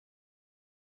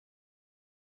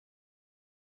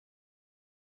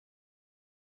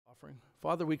offering.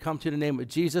 Father, we come to you in the name of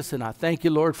Jesus, and I thank you,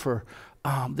 Lord, for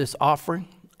this offering.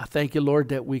 I thank you, Lord,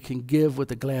 that we can give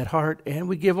with a glad heart, and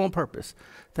we give on purpose.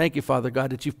 Thank you, Father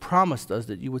God, that you've promised us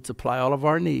that you would supply all of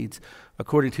our needs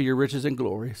according to your riches and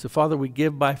glory. So, Father, we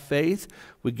give by faith.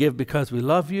 We give because we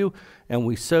love you, and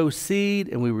we sow seed,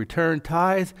 and we return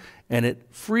tithe, and it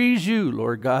frees you,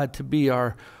 Lord God, to be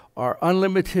our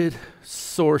unlimited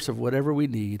source of whatever we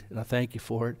need, and I thank you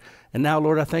for it. And now,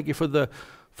 Lord, I thank you for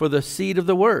the seed of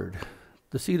the word.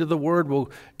 The seed of the word will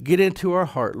get into our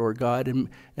heart, Lord God, and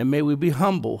may we be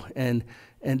humble and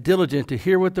diligent to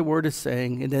hear what the word is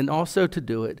saying, and then also to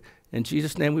do it. In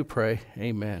Jesus' name we pray,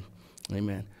 amen.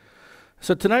 Amen.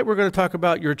 So tonight we're going to talk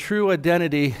about your true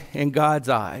identity in God's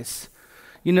eyes.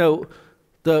 You know,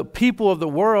 the people of the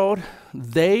world,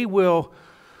 they will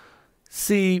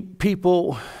see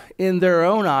people in their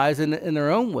own eyes and in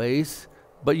their own ways,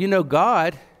 but you know,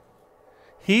 God,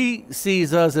 he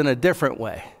sees us in a different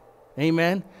way.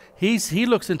 Amen. He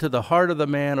looks into the heart of the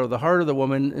man or the heart of the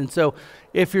woman. And so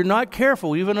if you're not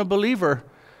careful, even a believer,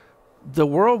 the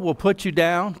world will put you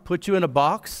down, put you in a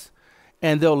box,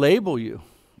 and they'll label you.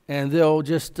 And they'll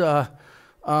just squeeze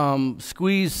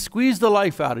the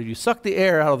life out of you, suck the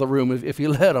air out of the room if you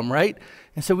let them, right?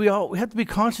 And so we have to be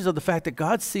conscious of the fact that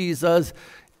God sees us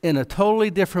in a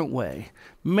totally different way.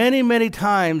 Many, many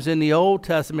times in the Old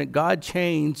Testament, God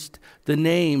changed the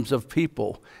names of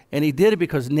people. And he did it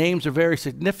because names are very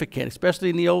significant, especially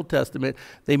in the Old Testament.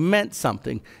 They meant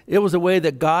something. It was a way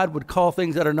that God would call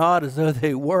things that are not as though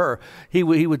they were. He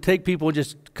would take people and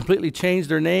just completely change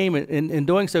their name, and in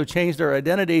doing so, change their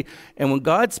identity. And when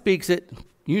God speaks it,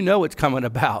 you know it's coming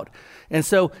about. And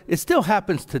so it still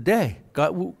happens today.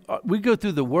 God, we go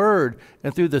through the Word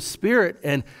and through the Spirit,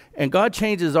 and God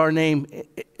changes our name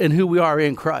and who we are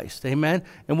in Christ. Amen?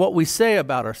 And what we say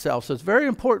about ourselves. So it's very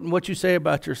important what you say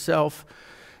about yourself.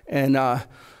 And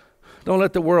don't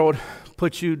let the world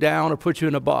put you down or put you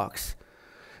in a box.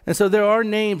 And so there are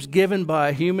names given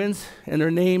by humans, and there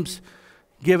are names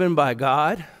given by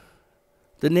God.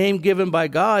 The name given by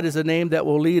God is a name that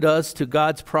will lead us to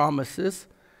God's promises.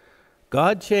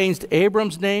 God changed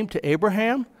Abram's name to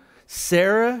Abraham,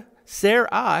 Sarai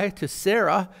to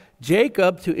Sarah,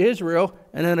 Jacob to Israel,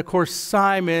 and then, of course,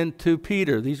 Simon to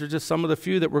Peter. These are just some of the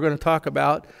few that we're going to talk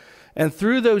about. And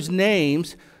through those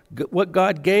names, what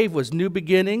God gave was new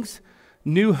beginnings,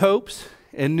 new hopes,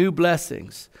 and new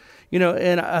blessings. You know,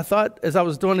 and I thought, as I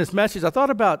was doing this message, I thought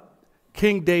about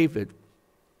King David.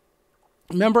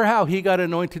 Remember how he got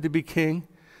anointed to be king?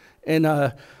 In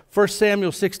 1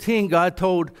 Samuel 16, God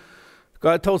told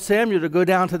Samuel to go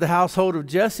down to the household of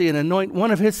Jesse and anoint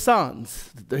one of his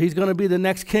sons. He's going to be the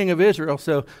next king of Israel.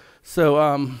 So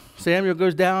Samuel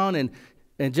goes down,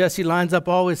 and Jesse lines up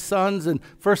all his sons, and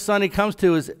first son he comes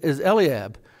to is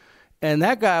Eliab. And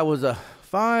that guy was a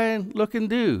fine-looking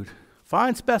dude,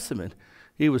 fine specimen.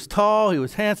 He was tall, he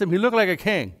was handsome, he looked like a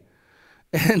king.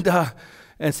 And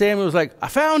Samuel was like, I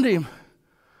found him.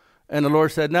 And the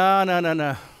Lord said, no,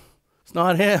 it's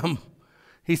not him.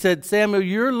 He said, Samuel,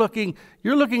 you're looking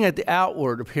at the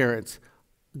outward appearance.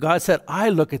 God said, I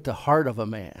look at the heart of a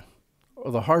man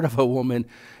or the heart of a woman.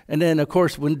 And then, of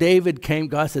course, when David came,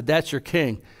 God said, that's your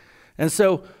king. And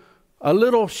so a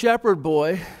little shepherd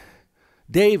boy,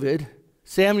 David,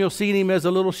 Samuel seen him as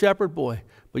a little shepherd boy.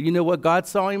 But you know what God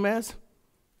saw him as?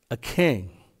 A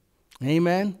king.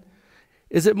 Amen?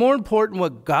 Is it more important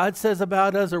what God says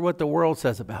about us or what the world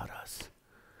says about us?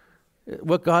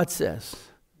 What God says.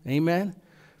 Amen?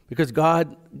 Because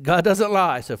God doesn't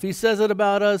lie. So if he says it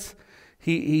about us,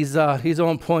 he's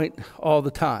on point all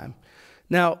the time.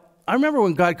 Now, I remember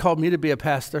when God called me to be a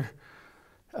pastor.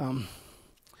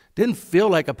 Didn't feel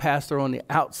like a pastor on the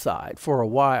outside for a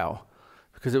while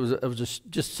because it was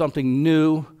just something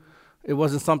new. It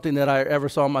wasn't something that I ever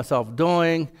saw myself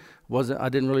doing. I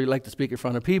didn't really like to speak in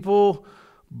front of people.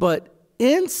 But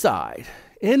inside,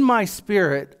 in my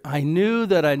spirit, I knew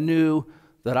that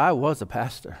I was a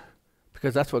pastor.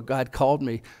 Because that's what God called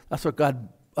me. That's what God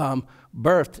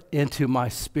birthed into my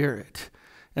spirit.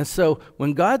 And so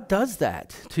when God does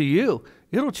that to you,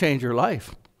 it'll change your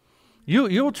life.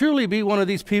 You'll truly be one of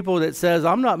these people that says,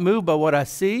 I'm not moved by what I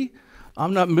see.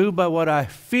 I'm not moved by what I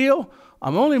feel.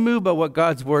 I'm only moved by what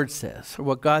God's word says or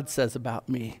what God says about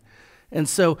me. And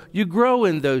so you grow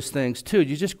in those things too.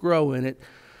 You just grow in it.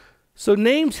 So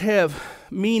names have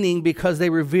meaning because they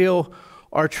reveal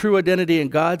our true identity in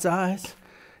God's eyes.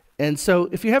 And so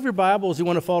if you have your Bibles, you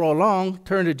want to follow along,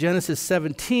 turn to Genesis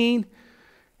 17,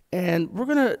 and we're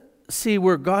going to see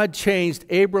where God changed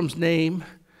Abram's name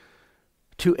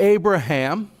to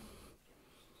Abraham.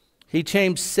 He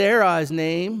changed Sarai's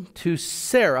name to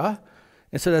Sarah,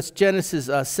 and so that's Genesis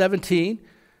 17.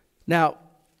 Now,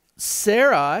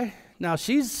 Sarai, now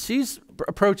she's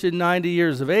approaching 90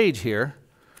 years of age here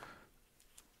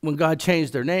when God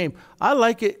changed their name. I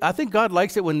like it. I think God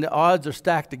likes it when the odds are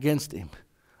stacked against him.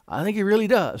 I think he really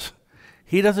does.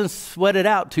 He doesn't sweat it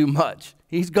out too much.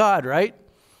 He's God, right?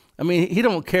 I mean, he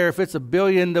don't care if it's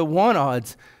 1,000,000,000 to 1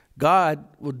 odds. God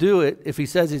will do it if he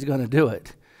says he's going to do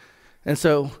it. And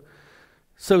so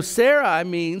Sarai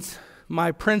means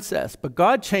my princess, but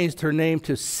God changed her name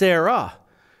to Sarah,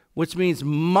 which means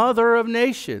mother of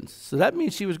nations. So that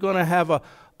means she was going to have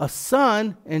a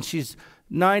son, and she's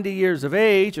 90 years of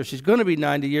age, or she's going to be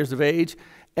 90 years of age,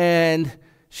 and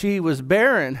she was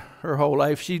barren her whole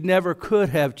life. She never could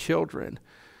have children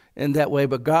in that way,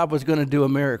 but God was going to do a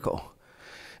miracle.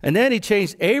 And then he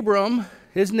changed Abram.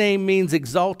 His name means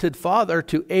exalted father,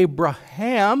 to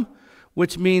Abraham,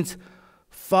 which means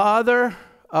father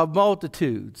of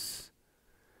multitudes.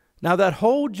 Now that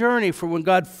whole journey from when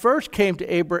God first came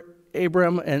to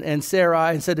Abram and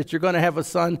Sarai and said that you're going to have a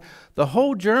son, the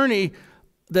whole journey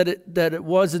that it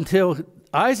was until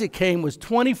Isaac came was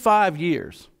 25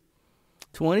 years.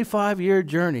 25-year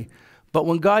journey. But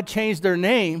when God changed their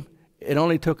name, it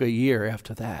only took a year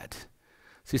after that.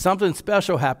 See, something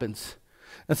special happens.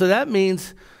 And so that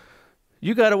means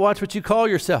you got to watch what you call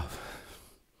yourself.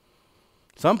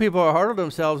 Some people are hard on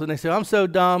themselves and they say, I'm so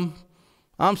dumb,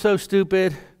 I'm so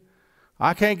stupid,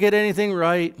 I can't get anything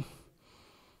right.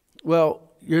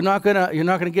 Well, you're not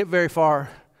gonna get very far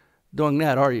doing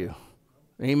that, are you?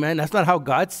 Amen. That's not how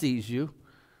God sees you.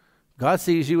 God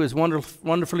sees you as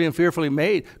wonderfully and fearfully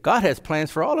made. God has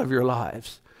plans for all of your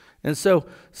lives. And so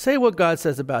say what God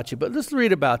says about you. But let's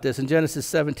read about this in Genesis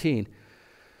 17.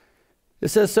 It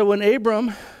says, so when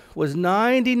Abram was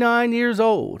 99 years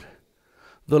old,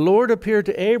 the Lord appeared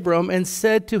to Abram and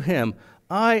said to him,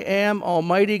 I am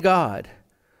Almighty God.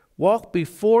 Walk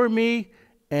before me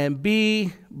and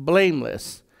be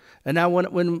blameless. And now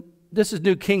when this is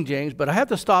New King James, but I have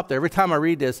to stop there every time I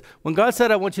read this. When God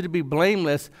said, I want you to be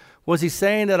blameless, was he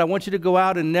saying that I want you to go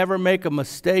out and never make a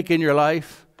mistake in your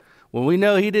life? Well, we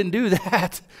know he didn't do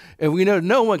that, and we know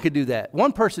no one could do that.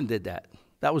 One person did that.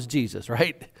 That was Jesus,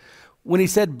 right? When he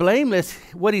said blameless,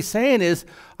 what he's saying is,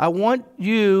 I want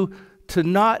you to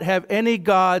not have any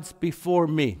gods before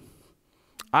me.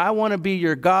 I want to be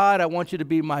your God. I want you to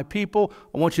be my people.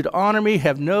 I want you to honor me,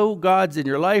 have no gods in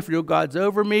your life, no gods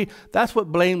over me. That's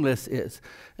what blameless is.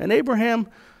 And Abraham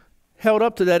held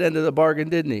up to that end of the bargain,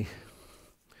 didn't he?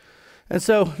 And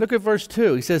so look at verse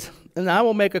 2. He says, and I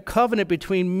will make a covenant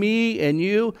between me and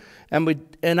you,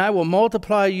 and I will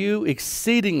multiply you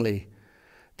exceedingly.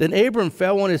 Then Abram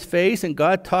fell on his face, and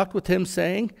God talked with him,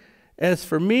 saying, as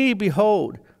for me,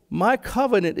 behold, my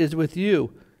covenant is with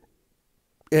you,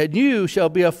 and you shall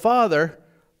be a father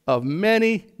of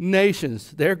many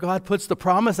nations. There God puts the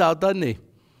promise out, doesn't he?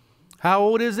 How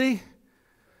old is he?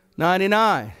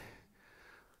 99.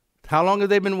 How long have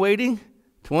they been waiting?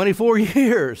 24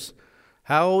 years.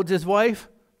 How old is his wife?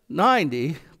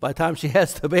 90 by the time she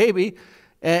has the baby,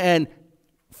 and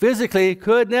physically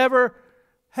could never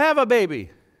have a baby.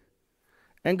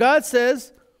 And God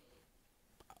says,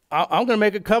 I'm going to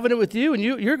make a covenant with you, and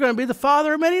you're going to be the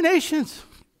father of many nations.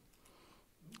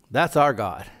 That's our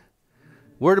God.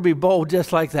 We're to be bold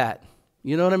just like that.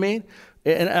 You know what I mean?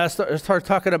 And I start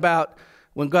talking about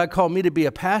when God called me to be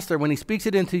a pastor, when he speaks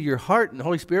it into your heart and the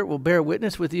Holy Spirit will bear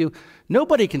witness with you,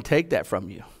 nobody can take that from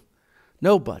you.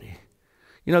 Nobody.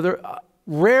 You know,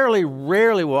 rarely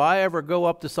will I ever go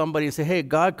up to somebody and say, hey,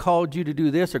 God called you to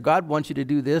do this, or God wants you to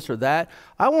do this or that.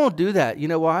 I won't do that. You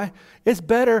know why? It's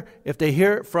better if they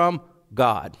hear it from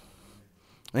God.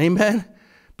 Amen?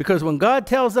 Because when God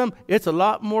tells them, it's a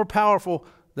lot more powerful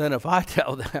than if I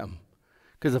tell them.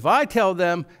 Because if I tell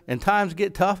them and times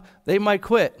get tough, they might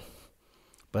quit.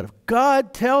 But if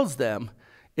God tells them,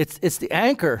 it's the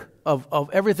anchor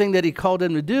of everything that he called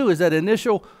them to do, is that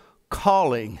initial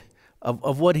calling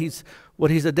of what he's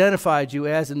identified you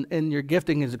as in your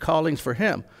gifting and callings for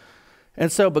him.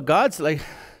 And so, but God's like,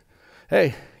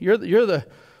 hey, you're the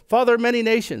father of many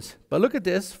nations. But look at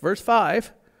this, verse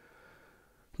 5.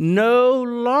 No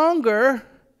longer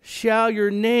shall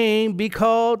your name be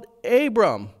called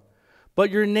Abram, but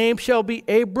your name shall be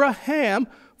Abraham,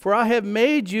 for I have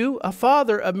made you a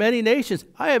father of many nations.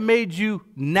 I have made you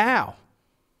now.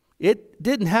 It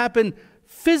didn't happen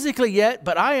physically yet,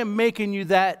 but I am making you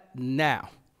that now.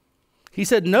 He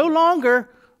said, no longer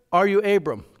are you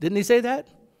Abram. Didn't he say that?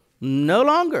 No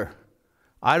longer.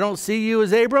 I don't see you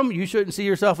as Abram. You shouldn't see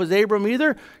yourself as Abram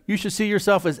either. You should see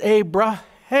yourself as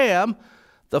Abraham,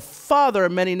 the father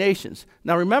of many nations.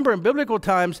 Now remember, in biblical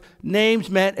times, names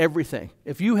meant everything.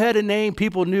 If you had a name,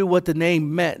 people knew what the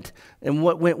name meant and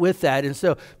what went with that. And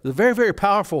so it's a very, very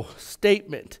powerful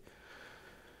statement.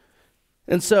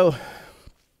 And so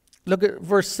look at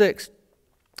verse 6.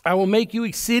 I will make you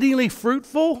exceedingly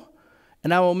fruitful,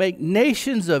 and I will make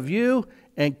nations of you,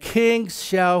 and kings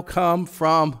shall come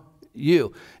from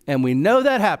you. And we know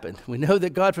that happened. We know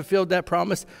that God fulfilled that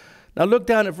promise. Now look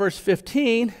down at verse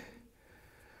 15.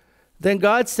 Then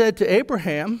God said to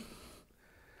Abraham,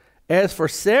 as for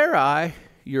Sarai,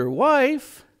 your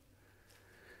wife,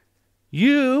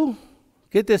 you,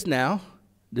 get this now,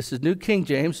 this is New King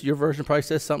James, your version probably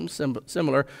says something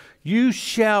similar, you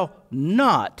shall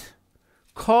not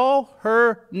call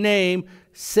her name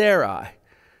Sarai,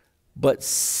 but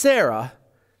Sarah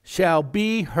shall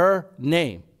be her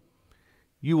name.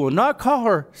 You will not call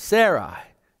her Sarai,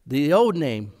 the old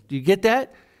name. Do you get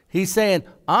that? He's saying,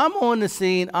 I'm on the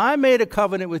scene. I made a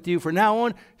covenant with you. From now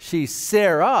on, she's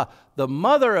Sarah, the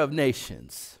mother of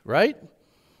nations, right?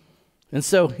 And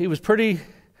so he was pretty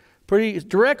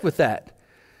direct with that.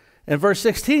 In verse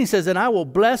 16, he says, and I will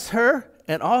bless her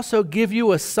and also give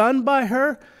you a son by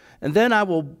her. And then I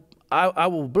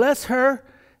will bless her,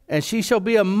 and she shall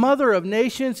be a mother of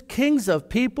nations. Kings of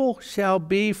people shall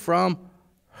be from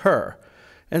her.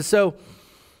 And so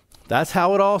that's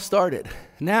how it all started.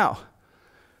 Now,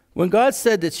 when God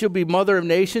said that she'll be mother of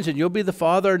nations and you'll be the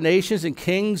father of nations and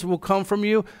kings will come from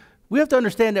you, we have to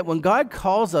understand that when God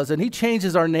calls us and he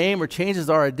changes our name or changes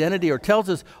our identity or tells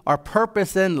us our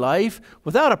purpose in life,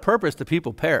 without a purpose, the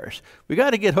people perish. We got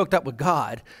to get hooked up with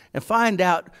God and find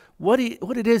out what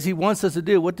it is he wants us to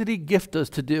do. What did he gift us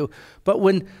to do? But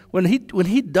when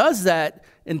he does that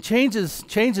and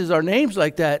changes our names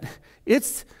like that,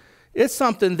 it's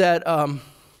something that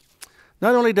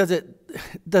not only does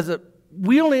it,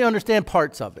 we only understand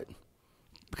parts of it.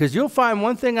 Because you'll find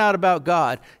one thing out about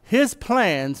God, his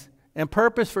plans and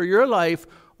purpose for your life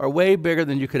are way bigger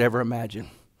than you could ever imagine.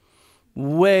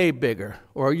 Way bigger.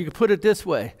 Or you could put it this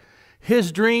way,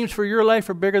 his dreams for your life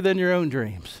are bigger than your own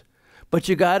dreams. But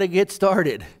you got to get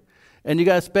started. And you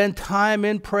got to spend time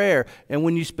in prayer. And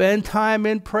when you spend time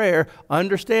in prayer,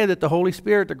 understand that the Holy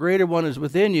Spirit, the greater one, is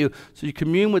within you. So you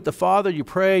commune with the Father, you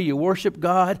pray, you worship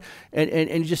God,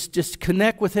 and just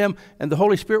connect with him. And the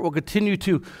Holy Spirit will continue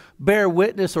to bear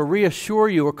witness or reassure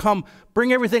you or come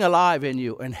bring everything alive in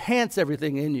you, enhance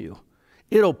everything in you.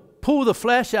 It'll pull the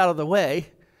flesh out of the way,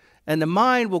 and the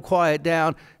mind will quiet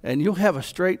down, and you'll have a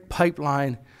straight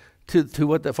pipeline to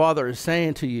what the Father is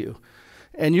saying to you.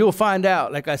 And you'll find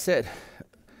out, like I said,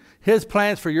 his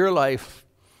plans for your life,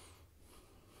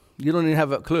 you don't even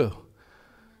have a clue.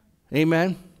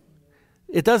 Amen?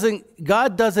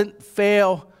 God doesn't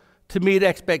fail to meet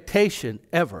expectation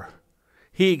ever.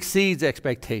 He exceeds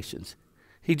expectations.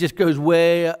 He just goes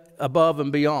way above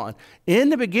and beyond. In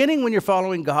the beginning, when you're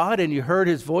following God and you heard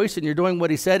his voice and you're doing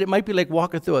what he said, it might be like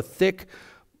walking through a thick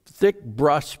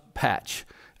brush patch.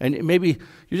 And maybe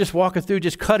you're just walking through,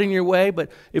 just cutting your way,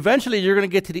 but eventually you're going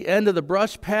to get to the end of the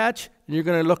brush patch, and you're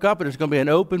going to look up, and there's going to be an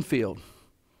open field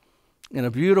and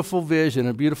a beautiful vision,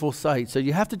 a beautiful sight. So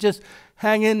you have to just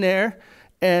hang in there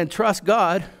and trust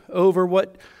God over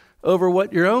what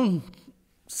your own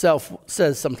self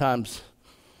says sometimes.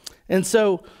 And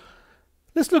so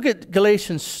let's look at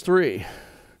Galatians 3.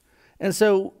 And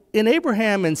so in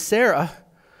Abraham and Sarah,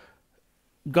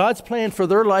 God's plan for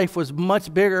their life was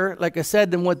much bigger, like I said,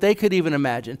 than what they could even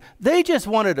imagine. They just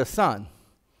wanted a son.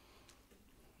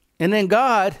 And then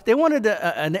they wanted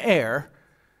an heir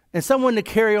and someone to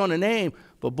carry on a name.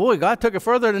 But boy, God took it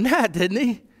further than that, didn't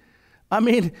he? I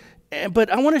mean,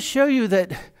 but I want to show you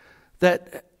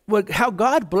how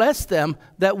God blessed them,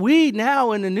 that we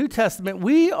now in the New Testament,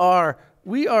 we are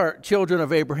children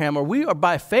of Abraham, or we are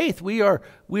by faith, we are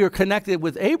connected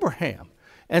with Abraham.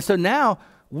 And so now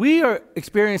we are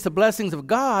experiencing the blessings of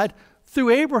God through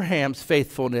Abraham's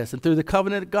faithfulness and through the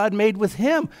covenant that God made with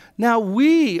him. Now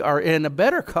we are in a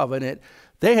better covenant.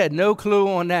 They had no clue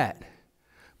on that,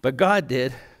 but God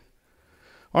did.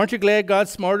 Aren't you glad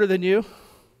God's smarter than you?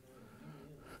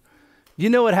 You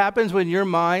know what happens when your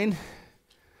mind,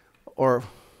 or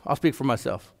I'll speak for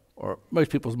myself, or most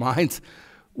people's minds,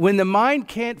 when the mind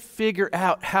can't figure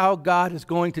out how God is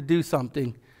going to do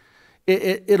something,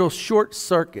 it'll short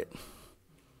circuit.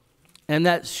 And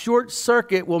that short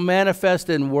circuit will manifest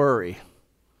in worry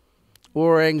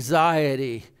or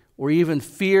anxiety or even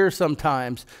fear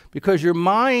sometimes, because your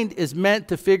mind is meant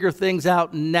to figure things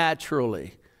out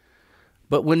naturally.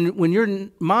 But when your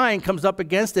mind comes up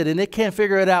against it and it can't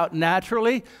figure it out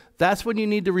naturally, that's when you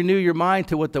need to renew your mind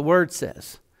to what the Word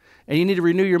says. And you need to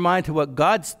renew your mind to what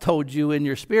God's told you in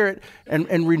your spirit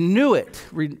and renew it.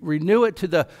 Renew it to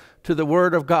the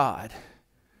Word of God.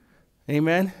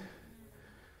 Amen?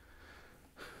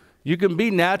 You can be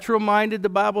natural-minded, the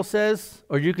Bible says,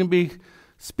 or you can be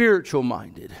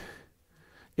spiritual-minded.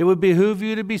 It would behoove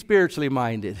you to be spiritually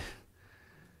minded.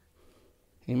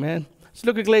 Amen? Let's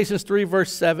look at Galatians 3,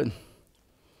 verse 7.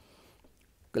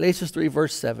 Galatians 3,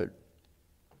 verse 7.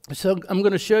 So I'm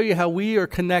going to show you how we are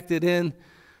connected in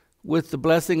with the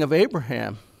blessing of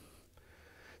Abraham.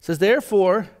 It says,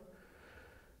 therefore,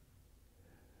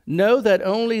 know that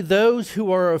only those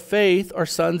who are of faith are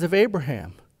sons of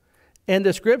Abraham. And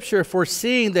the scripture,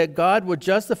 foreseeing that God would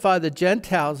justify the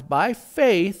Gentiles by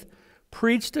faith,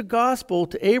 preached the gospel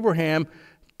to Abraham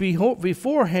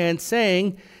beforehand,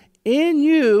 saying, in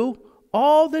you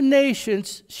all the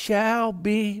nations shall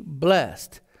be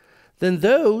blessed. Then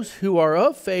those who are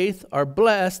of faith are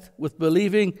blessed with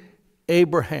believing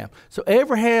Abraham. So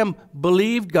Abraham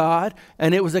believed God,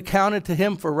 and it was accounted to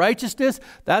him for righteousness.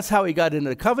 That's how he got into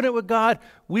the covenant with God.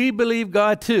 We believe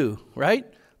God too, right?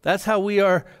 That's how we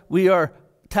are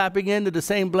tapping into the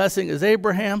same blessing as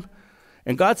Abraham.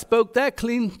 And God spoke that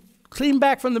clean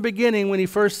back from the beginning when he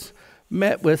first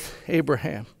met with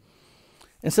Abraham.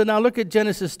 And so now look at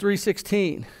Genesis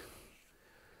 3:16.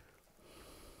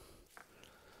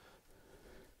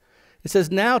 It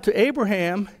says, now to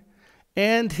Abraham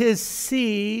and his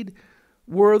seed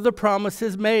were the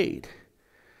promises made.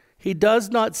 He does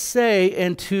not say,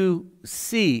 and to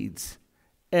seeds,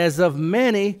 as of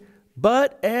many,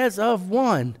 but as of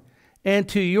one. And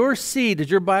to your seed,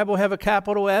 does your Bible have a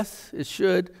capital S? It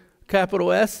should,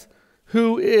 capital S.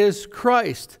 Who is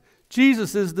Christ?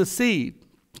 Jesus is the seed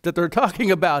that they're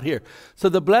talking about here. So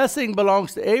the blessing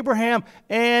belongs to Abraham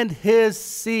and his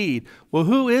seed. Well,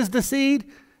 who is the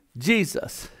seed?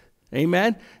 Jesus.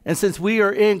 Amen? And since we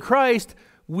are in Christ,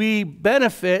 we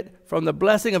benefit from the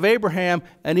blessing of Abraham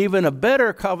and even a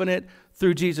better covenant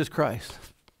through Jesus Christ.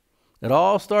 It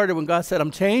all started when God said,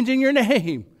 I'm changing your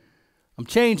name. I'm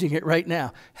changing it right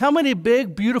now. How many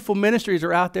big, beautiful ministries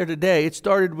are out there today? It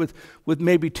started with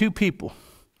maybe 2 people.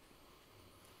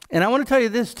 And I want to tell you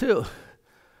this too.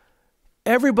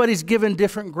 Everybody's given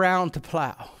different ground to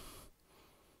plow.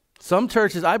 Some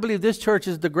churches, I believe this church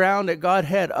is the ground that God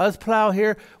had us plow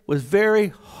here, was very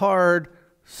hard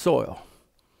soil.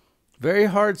 Very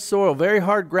hard soil, very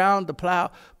hard ground to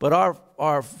plow. But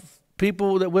our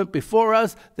people that went before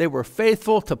us, they were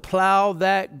faithful to plow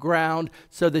that ground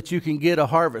so that you can get a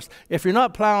harvest. If you're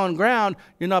not plowing ground,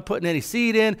 you're not putting any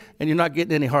seed in and you're not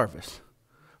getting any harvest,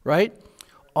 right?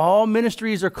 All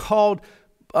ministries are called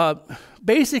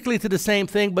basically to the same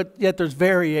thing, but yet there's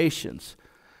variations.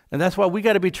 And that's why we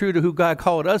got to be true to who God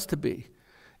called us to be.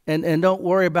 And don't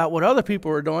worry about what other people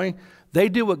are doing. They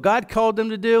do what God called them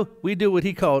to do. We do what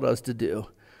he called us to do.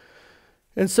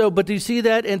 And so, but do you see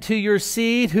that? And to your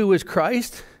seed, who is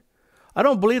Christ? I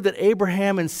don't believe that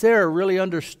Abraham and Sarah really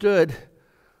understood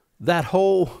that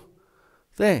whole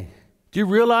thing. Do you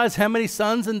realize how many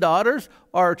sons and daughters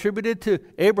are attributed to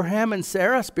Abraham and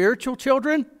Sarah, spiritual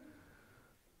children?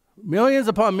 Millions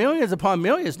upon millions upon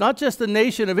millions, not just the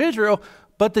nation of Israel,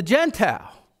 but the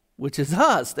Gentile, which is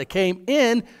us, that came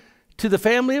in to the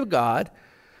family of God.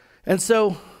 And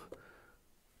so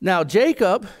now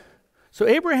Jacob, so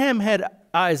Abraham had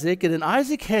Isaac, and then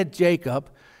Isaac had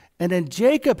Jacob, and then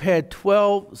Jacob had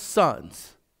 12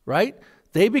 sons, right?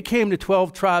 They became the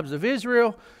 12 tribes of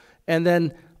Israel, and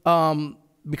then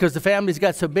because the families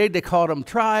got so big, they called them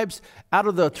tribes. Out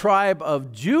of the tribe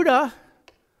of Judah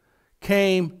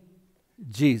came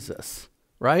Jesus,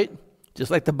 right? Just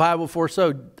like the Bible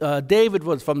foresaw, David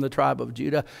was from the tribe of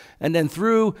Judah. And then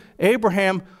through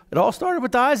Abraham, it all started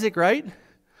with Isaac, right?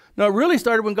 No, it really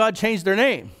started when God changed their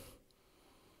name.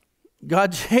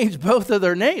 God changed both of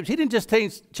their names. He didn't just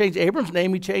change Abram's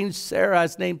name, he changed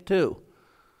Sarai's name too.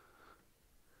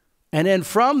 And then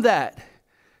from that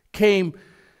came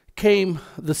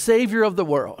the Savior of the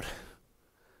world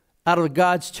out of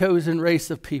God's chosen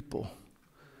race of people.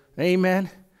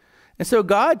 Amen. And so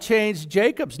God changed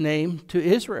Jacob's name to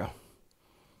Israel.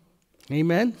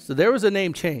 Amen. So there was a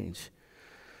name change.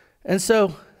 And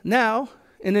so now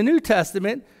in the New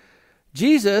Testament,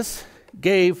 Jesus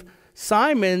gave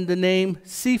Simon the name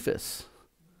Cephas,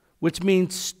 which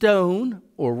means stone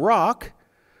or rock,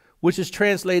 which is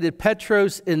translated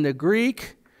Petros in the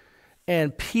Greek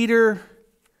and Peter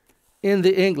in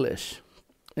the English.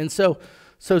 And so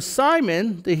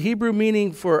Simon, the Hebrew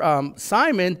meaning for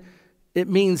Simon, it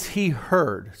means he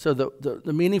heard. So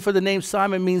the meaning for the name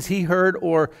Simon means he heard,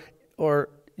 or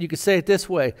you could say it this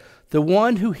way, the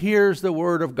one who hears the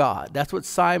word of God. That's what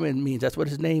Simon means. That's what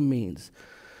his name means.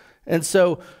 And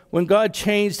so when God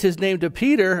changed his name to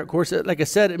Peter, of course, like I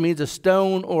said, it means a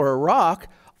stone or a rock.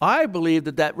 I believe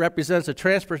that that represents a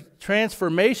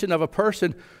transformation of a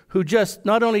person who just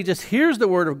not only just hears the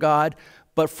word of God,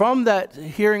 but from that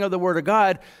hearing of the word of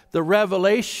God, the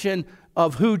revelation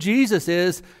of who Jesus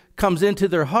is comes into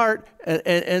their heart,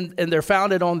 and they're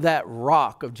founded on that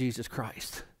rock of Jesus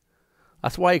Christ.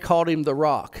 That's why he called him the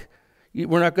rock.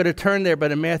 We're not going to turn there,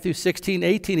 but in Matthew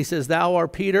 16:18, he says, "Thou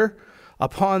art Peter,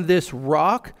 upon this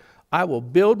rock I will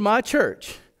build my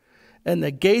church, and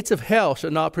the gates of hell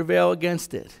shall not prevail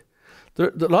against it."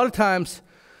 A lot of times,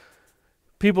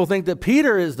 people think that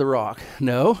Peter is the rock.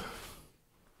 No,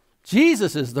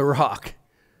 Jesus is the rock.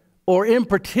 Or in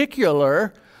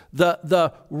particular,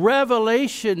 the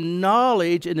revelation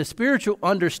knowledge and the spiritual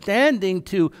understanding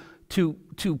to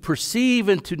perceive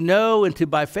and to know and to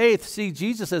by faith see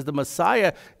Jesus as the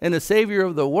Messiah and the Savior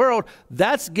of the world,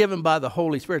 that's given by the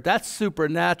Holy Spirit. That's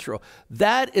supernatural.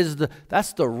 That's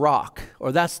the rock,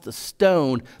 or that's the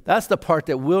stone. That's the part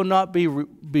that will not be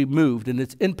moved, and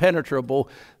it's impenetrable.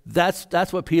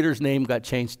 That's what Peter's name got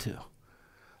changed to.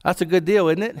 That's a good deal,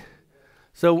 isn't it?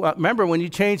 So remember, when you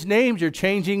change names, you're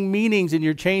changing meanings and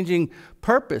you're changing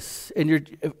purpose, and you're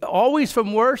always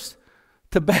from worse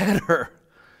to better.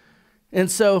 And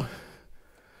so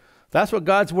that's what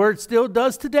God's word still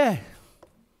does today.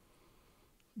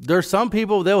 There's some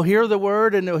people, they'll hear the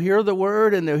word and they'll hear the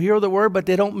word and they'll hear the word, but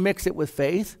they don't mix it with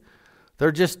faith.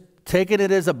 They're just taking it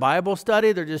as a Bible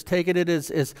study. They're just taking it as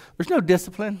there's no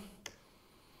discipline,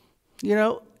 you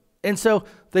know. And so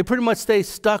they pretty much stay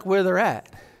stuck where they're at.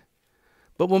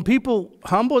 But when people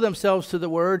humble themselves to the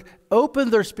word, open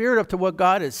their spirit up to what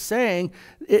God is saying,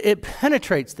 it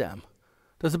penetrates them.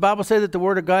 Does the Bible say that the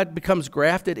word of God becomes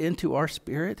grafted into our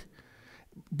spirit?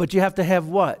 But you have to have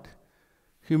what?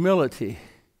 Humility.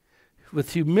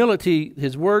 With humility,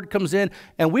 his word comes in,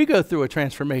 and we go through a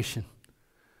transformation.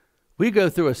 We go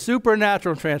through a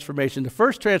supernatural transformation. The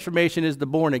first transformation is the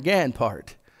born again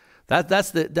part.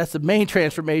 That's the main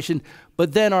transformation.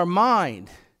 But then our mind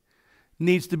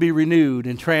needs to be renewed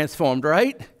and transformed,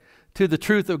 right? To the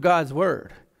truth of God's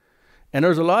word. And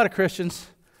there's a lot of Christians,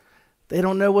 they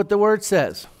don't know what the word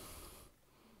says.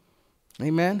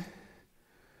 Amen?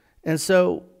 And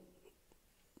so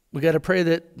we got to pray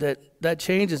that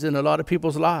changes in a lot of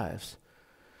people's lives.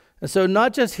 And so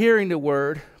not just hearing the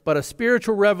word, but a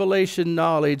spiritual revelation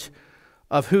knowledge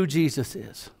of who Jesus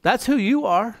is. That's who you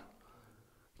are.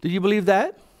 Do you believe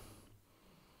that?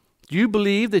 Do you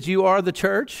believe that you are the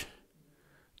church?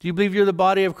 Do you believe you're the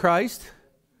body of Christ?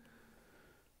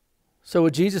 So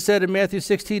what Jesus said in Matthew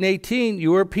 16:18,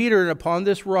 "You are Peter, and upon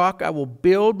this rock I will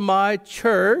build my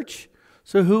church."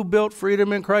 So who built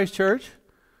Freedom in Christ Church?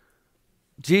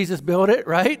 Jesus built it,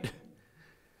 right?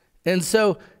 And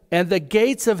so, "and the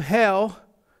gates of hell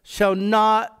shall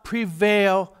not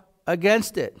prevail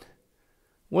against it."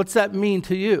 What's that mean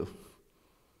to you?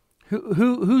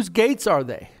 Whose gates are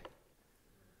they?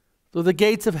 They're the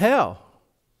gates of hell,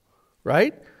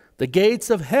 right? The gates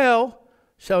of hell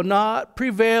shall not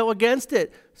prevail against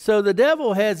it. So the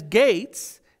devil has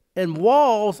gates and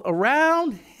walls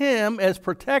around him as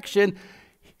protection.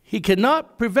 He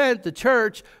cannot prevent the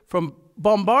church from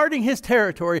bombarding his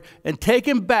territory and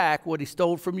taking back what he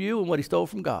stole from you and what he stole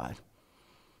from God.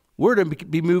 We're to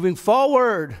be moving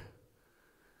forward,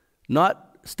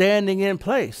 not standing in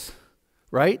place,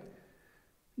 right?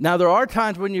 Now, there are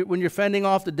times when you're fending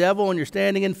off the devil and you're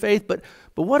standing in faith, but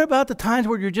what about the times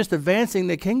where you're just advancing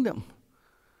the kingdom?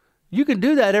 You can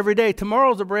do that every day.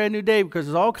 Tomorrow's a brand new day because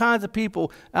there's all kinds of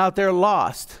people out there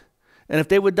lost. And if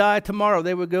they would die tomorrow,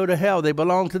 they would go to hell. They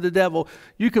belong to the devil.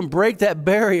 You can break that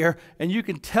barrier and you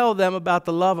can tell them about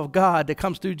the love of God that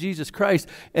comes through Jesus Christ.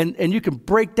 And you can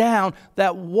break down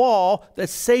that wall that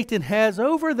Satan has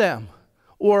over them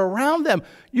or around them.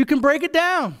 You can break it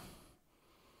down.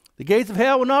 The gates of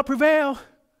hell will not prevail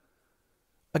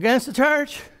against the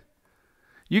church.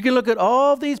 You can look at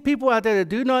all these people out there that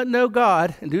do not know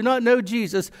God and do not know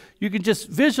Jesus. You can just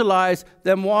visualize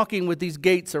them walking with these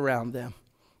gates around them.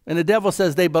 And the devil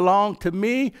says, they belong to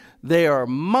me. They are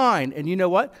mine. And you know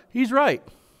what? He's right.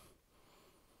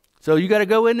 So you got to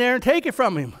go in there and take it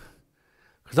from him.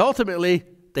 Because ultimately,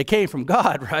 they came from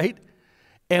God, right?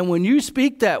 And when you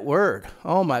speak that word,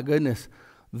 oh my goodness,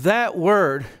 that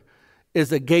word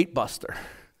is a gate buster.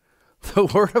 The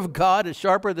word of God is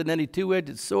sharper than any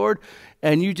two-edged sword,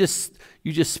 and you just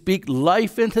speak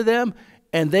life into them,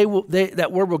 and that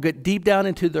word will get deep down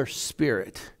into their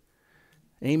spirit.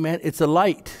 Amen. It's a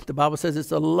light. The Bible says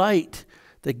it's a light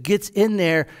that gets in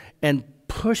there and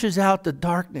pushes out the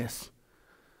darkness.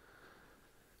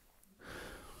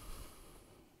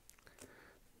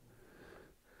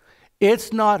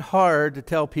 It's not hard to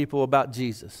tell people about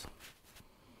Jesus.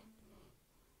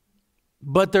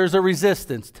 But there's a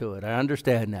resistance to it. I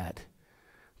understand that.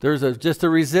 There's just a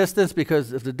resistance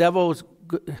because if the devil is,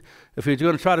 if he's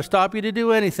going to try to stop you to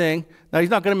do anything, now he's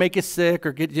not going to make you sick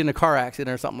or get you in a car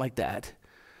accident or something like that.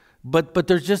 But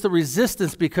there's just a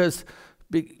resistance because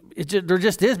there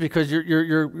just is, because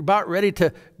you're about ready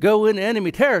to go into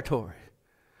enemy territory.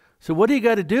 So what do you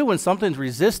got to do when something's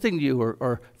resisting you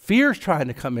or fear's trying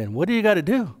to come in? What do you got to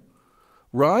do?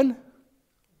 Run?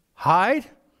 Hide?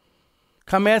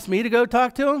 Come ask me to go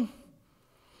talk to him?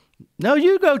 No,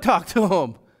 you go talk to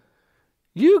him.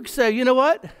 You say, you know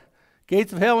what?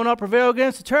 Gates of hell will not prevail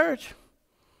against the church.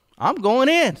 I'm going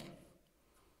in.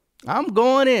 I'm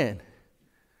going in.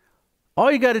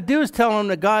 All you got to do is tell them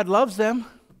that God loves them.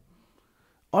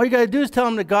 All you got to do is tell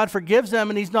them that God forgives them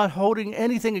and he's not holding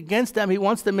anything against them. He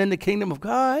wants them in the kingdom of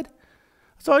God.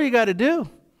 That's all you got to do.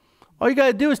 All you got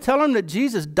to do is tell them that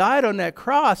Jesus died on that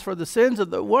cross for the sins of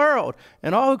the world,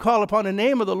 and all who call upon the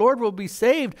name of the Lord will be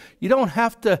saved. You don't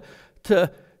have to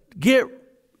get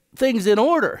things in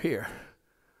order here.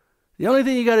 The only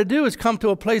thing you got to do is come to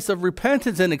a place of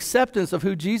repentance and acceptance of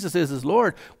who Jesus is as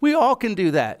Lord. We all can do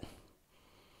that.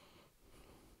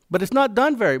 But it's not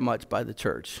done very much by the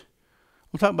church.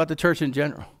 I'm talking about the church in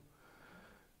general.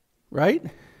 Right?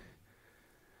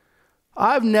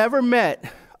 I've never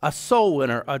met a soul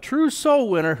winner, a true soul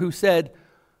winner who said,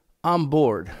 I'm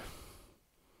bored.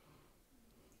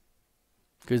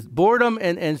 Because boredom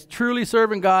and truly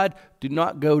serving God do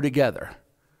not go together.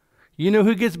 You know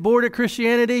who gets bored of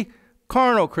Christianity?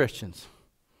 Carnal Christians.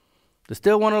 They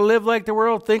still want to live like the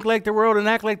world, think like the world, and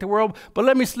act like the world, but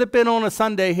let me slip in on a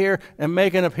Sunday here and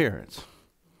make an appearance.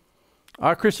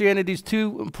 Our Christianity is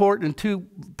too important and too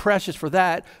precious for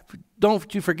that.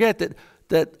 Don't you forget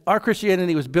that our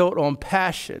Christianity was built on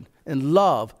passion and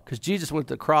love because Jesus went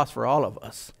to the cross for all of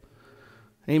us.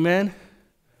 Amen?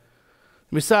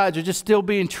 Besides, you're just still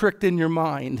being tricked in your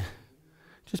mind.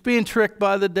 Just being tricked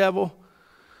by the devil.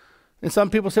 And some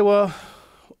people say, well,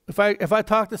 if I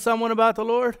talk to someone about the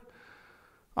Lord,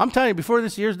 I'm telling you, before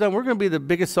this year's done, we're going to be the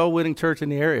biggest soul-winning church in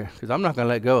the area because I'm not going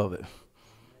to let go of it.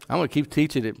 I'm going to keep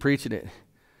teaching it, preaching it.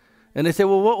 And they say,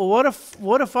 well, what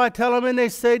if I tell them and they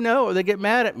say no or they get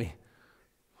mad at me?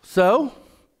 So,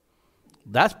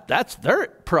 that's their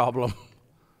problem.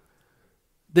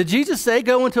 Did Jesus say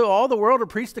go into all the world to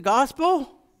preach the gospel?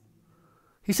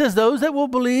 He says those that will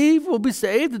believe will be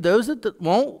saved, and those that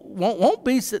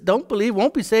don't believe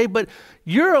won't be saved. But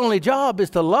your only job is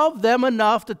to love them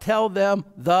enough to tell them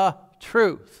the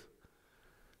truth.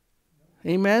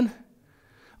 Amen?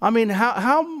 I mean,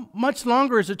 how much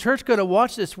longer is the church going to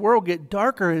watch this world get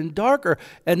darker and darker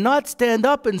and not stand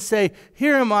up and say,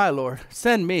 here am I, Lord,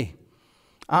 send me.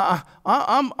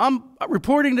 I'm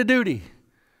reporting to duty.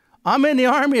 I'm in the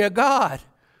army of God.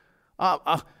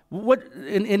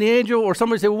 In the angel or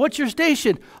somebody say, well, what's your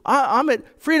station? I'm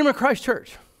at Freedom of Christ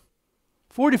Church,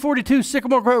 4042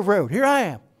 Sycamore Grove Road. Here I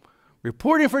am,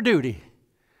 reporting for duty.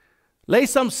 Lay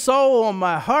some soul on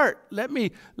my heart. Let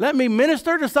me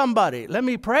minister to somebody. Let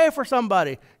me pray for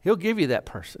somebody. He'll give you that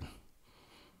person.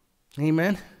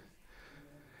 Amen.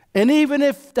 And even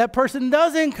if that person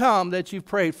doesn't come that you've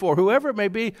prayed for, whoever it may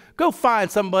be, go find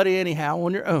somebody anyhow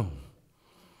on your own.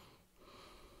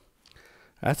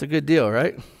 That's a good deal,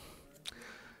 right? You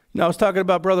know, I was talking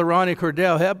about Brother Ronnie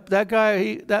Cordell. That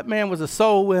guy, that man was a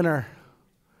soul winner.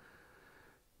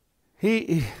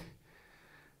 He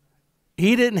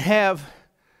didn't have,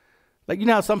 like, you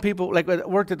know how some people, like,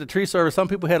 worked at the tree service, some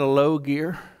people had a low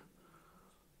gear.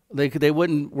 They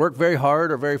wouldn't work very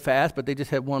hard or very fast, but they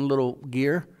just had one little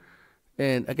gear.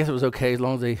 And I guess it was okay as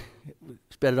long as they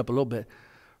sped it up a little bit.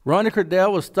 Ronnie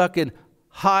Cordell was stuck in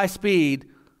high speed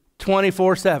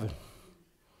 24/7.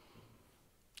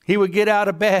 He would get out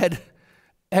of bed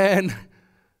and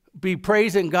be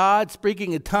praising God,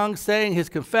 speaking in tongues, saying his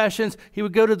confessions. He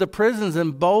would go to the prisons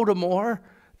in Baltimore.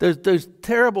 Those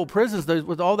terrible prisons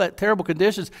with all that terrible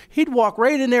conditions. He'd walk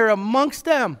right in there amongst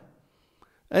them.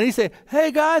 And he'd say,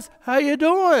 hey, guys, how you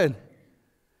doing?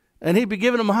 And he'd be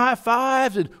giving them high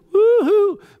fives and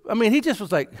woo-hoo. I mean, he just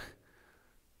was like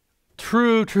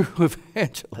true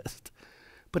evangelist.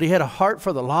 But he had a heart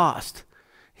for the lost.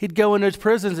 He'd go in those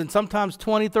prisons and sometimes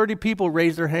 20, 30 people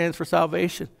raised their hands for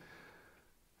salvation.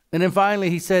 And then finally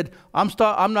he said,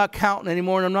 I'm not counting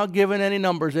anymore and I'm not giving any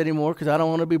numbers anymore because I don't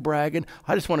want to be bragging.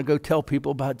 I just want to go tell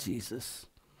people about Jesus.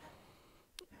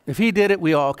 If he did it,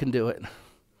 we all can do it.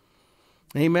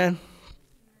 Amen.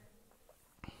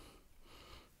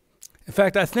 In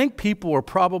fact, I think people are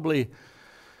probably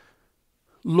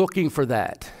looking for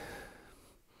that.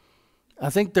 I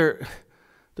think they're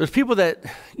There's people that,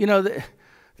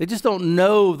 they just don't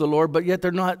know the Lord, but yet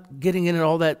they're not getting into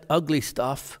all that ugly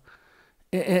stuff.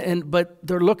 But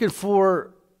they're looking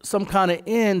for some kind of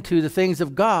end to the things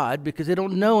of God because they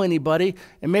don't know anybody,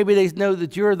 and maybe they know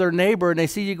that you're their neighbor and they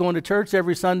see you going to church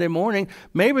every Sunday morning.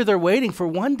 Maybe they're waiting for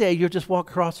one day you'll just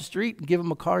walk across the street and give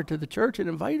them a card to the church and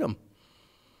invite them.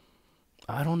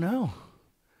 I don't know.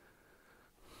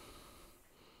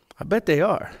 I bet they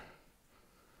are.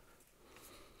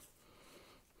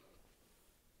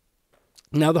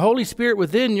 Now, the Holy Spirit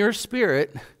within your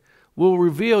spirit will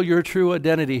reveal your true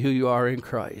identity, who you are in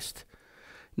Christ.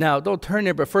 Now, don't turn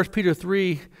there, but 1 Peter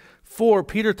 3:4,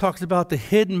 Peter talks about the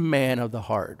hidden man of the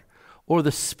heart, or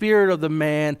the spirit of the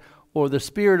man, or the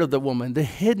spirit of the woman, the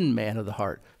hidden man of the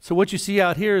heart. So what you see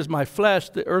out here is my flesh,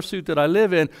 the earth suit that I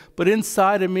live in, but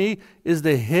inside of me is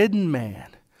the hidden man,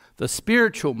 the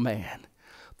spiritual man,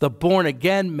 the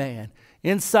born-again man.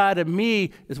 Inside of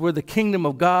me is where the kingdom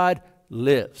of God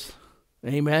lives.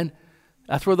 Amen?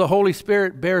 That's where the Holy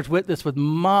Spirit bears witness with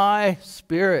my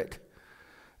spirit.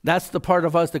 That's the part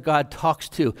of us that God talks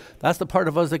to. That's the part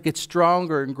of us that gets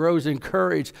stronger and grows in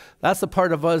courage. That's the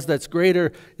part of us that's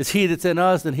greater is he that's in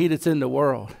us than he that's in the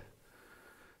world.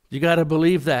 You got to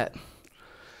believe that.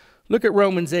 Look at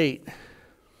Romans 8.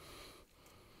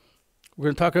 We're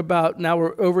going to talk about, now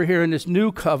we're over here in this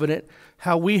new covenant,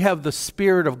 how we have the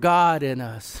Spirit of God in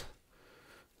us.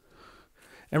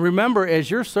 And remember,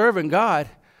 as you're serving God,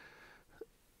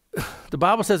 the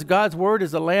Bible says God's word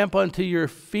is a lamp unto your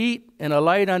feet and a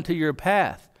light unto your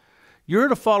path. You're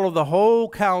to follow the whole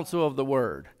counsel of the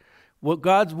word. What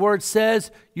God's word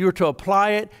says, you're to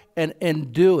apply it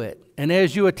and do it. And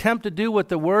as you attempt to do what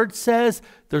the word says,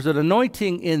 there's an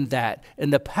anointing in that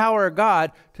and the power of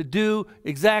God to do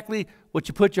exactly what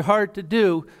you put your heart to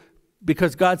do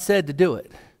because God said to do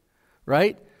it,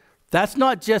 right? That's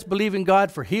not just believing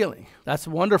God for healing. That's a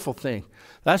wonderful thing.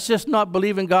 That's just not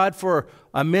believing God for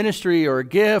a ministry or a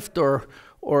gift or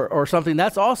something.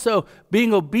 That's also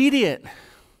being obedient.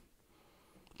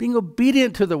 Being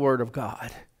obedient to the word of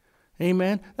God.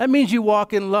 Amen. That means you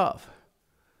walk in love.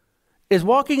 Is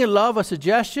walking in love a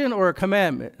suggestion or a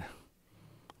commandment? I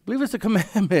believe it's a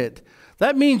commandment.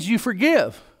 That means you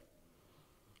forgive.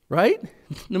 Right?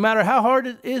 No matter how hard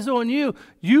it is on you,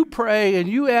 you pray and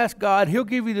you ask God, he'll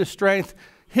give you the strength,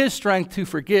 his strength to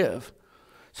forgive.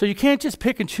 So you can't just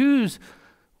pick and choose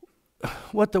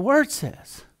what the word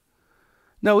says.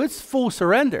 No, it's full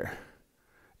surrender.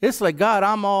 It's like, God,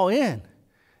 I'm all in.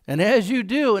 And as you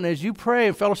do, and as you pray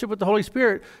and fellowship with the Holy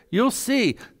Spirit, you'll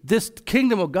see this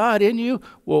kingdom of God in you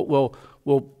will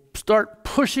start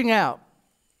pushing out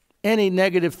any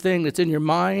negative thing that's in your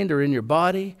mind or in your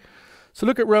body. So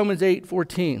look at Romans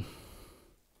 8:14.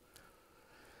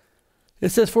 It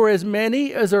says, for as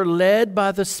many as are led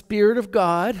by the Spirit of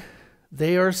God,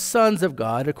 they are sons of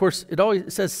God. Of course, it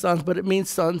always says sons, but it means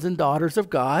sons and daughters of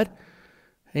God.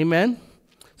 Amen.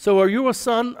 So are you a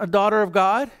son, a daughter of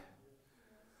God?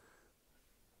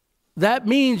 That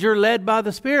means you're led by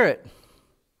the Spirit.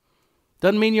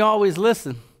 Doesn't mean you always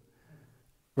listen,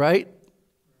 right?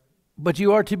 But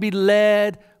you are to be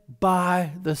led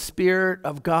by the Spirit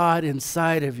of God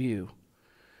inside of you.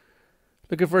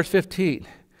 Look at verse 15.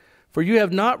 For you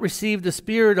have not received the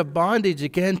spirit of bondage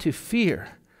again to fear,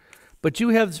 but you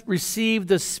have received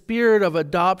the spirit of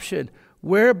adoption,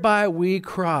 whereby we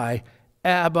cry,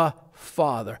 Abba,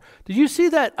 Father. Did you see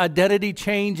that identity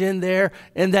change in there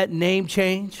and that name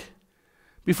change?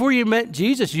 Before you met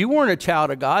Jesus, you weren't a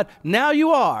child of God. Now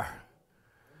you are.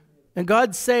 And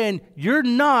God's saying, you're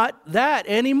not that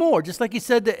anymore. Just like he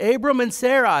said to Abram and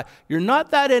Sarai, you're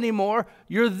not that anymore.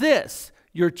 You're this.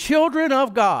 You're children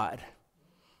of God.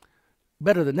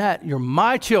 Better than that, you're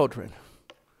my children.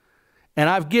 And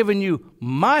I've given you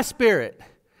my spirit,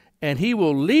 and he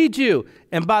will lead you.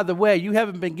 And by the way, you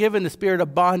haven't been given the spirit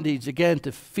of bondage again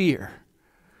to fear,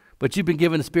 but you've been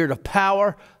given the spirit of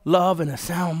power, love, and a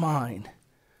sound mind.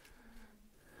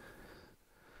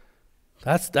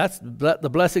 That's the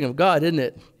blessing of God, isn't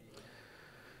it?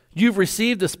 You've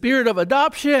received the spirit of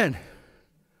adoption,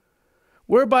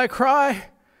 whereby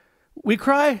we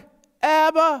cry,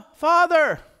 Abba,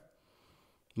 Father.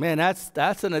 Man,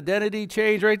 that's an identity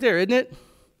change right there, isn't it?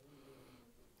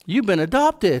 You've been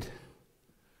adopted.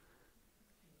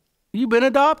 You've been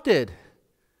adopted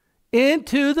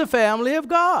into the family of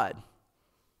God.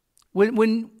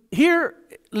 When here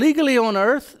legally on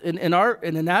earth, in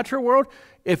the natural world,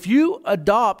 if you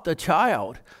adopt a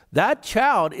child, that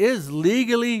child is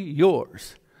legally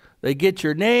yours. They get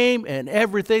your name and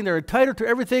everything. They're entitled to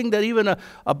everything that even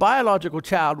a biological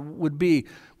child would be.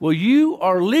 Well, you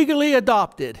are legally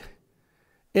adopted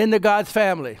into God's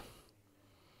family.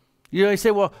 You know, you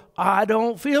say, well, I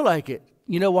don't feel like it.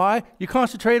 You know why? You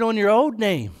concentrate on your old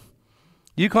name.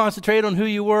 You concentrate on who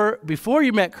you were before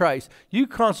you met Christ. You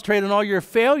concentrate on all your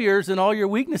failures and all your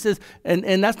weaknesses,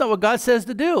 and that's not what God says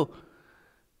to do.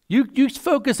 You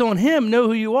focus on him, know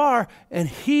who you are, and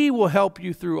he will help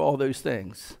you through all those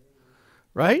things.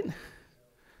 Right?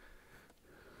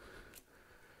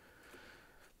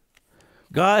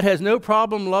 God has no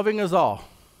problem loving us all.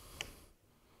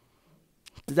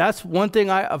 That's one thing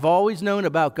I've always known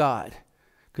about God.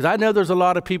 Because I know there's a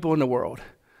lot of people in the world.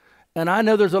 And I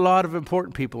know there's a lot of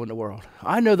important people in the world.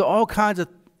 I know all kinds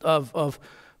of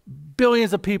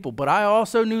billions of people. But I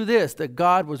also knew this, that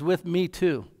God was with me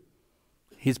too.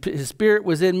 His spirit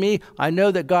was in me. I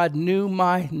know that God knew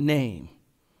my name.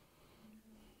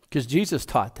 Because Jesus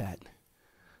taught that.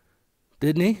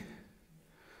 Didn't he?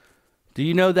 Do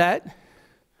you know that?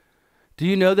 Do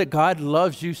you know that God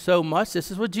loves you so much? This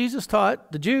is what Jesus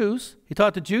taught the Jews. He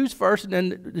taught the Jews first, and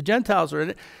then the Gentiles are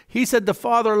in it. He said the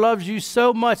Father loves you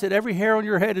so much that every hair on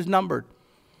your head is numbered.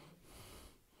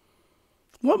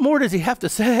 What more does he have to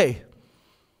say?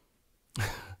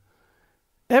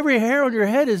 Every hair on your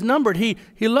head is numbered. He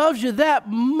loves you that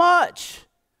much.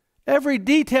 Every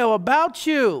detail about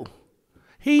you.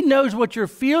 He knows what you're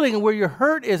feeling and where your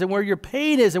hurt is and where your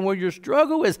pain is and where your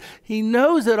struggle is. He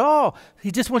knows it all.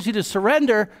 He just wants you to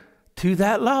surrender to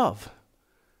that love.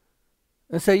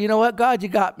 And say, you know what, God, you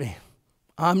got me.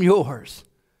 I'm yours.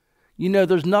 You know,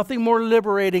 there's nothing more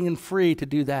liberating and free to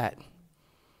do that.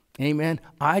 Amen.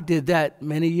 I did that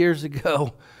many years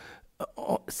ago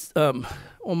on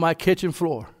my kitchen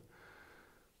floor.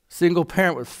 Single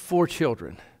parent with 4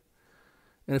 children.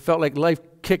 And it felt like life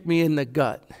kicked me in the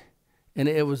gut. And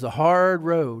it was a hard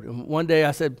road. And one day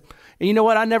I said, and you know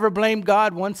what? I never blamed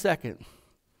God 1 second.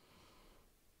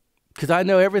 Because I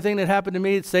know everything that happened to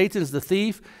me, Satan's the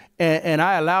thief, and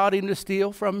I allowed him to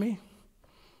steal from me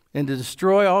and to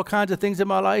destroy all kinds of things in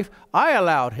my life. I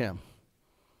allowed him.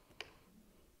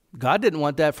 God didn't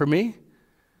want that for me.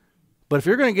 But if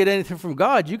you're going to get anything from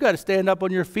God, you got to stand up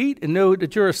on your feet and know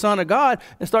that you're a son of God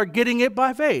and start getting it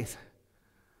by faith.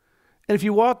 And if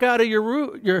you walk out of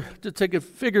to take it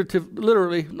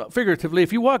figuratively,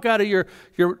 if you walk out of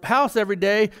your house every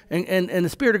day and the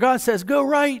Spirit of God says, go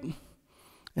right,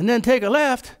 and then take a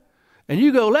left, and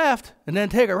you go left, and then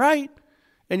take a right,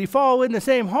 and you fall in the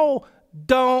same hole,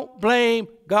 don't blame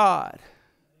God.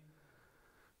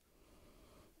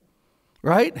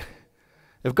 Right?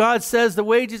 If God says the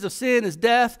wages of sin is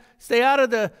death, stay out of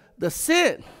the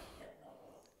sin.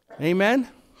 Amen?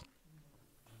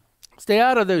 Stay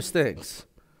out of those things.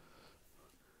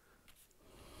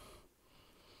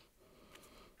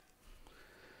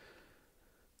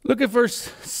 Look at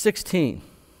verse 16.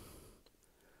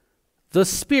 The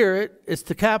Spirit, it's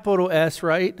the capital S,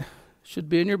 right? Should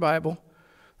be in your Bible.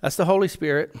 That's the Holy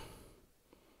Spirit.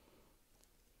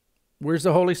 Where's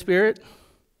the Holy Spirit?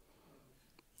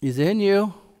 He's in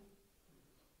you.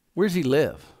 Where does he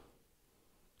live?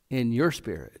 In your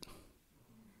spirit.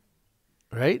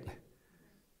 Right?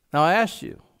 Now I ask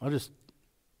you, does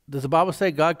the Bible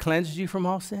say God cleanses you from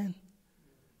all sin?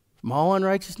 From all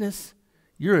unrighteousness?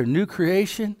 You're a new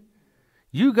creation.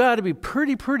 You got to be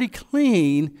pretty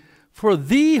clean for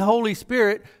the Holy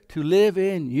Spirit to live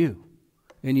in you.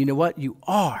 And you know what? You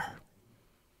are.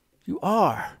 You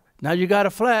are. Now you got a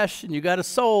flesh and you got a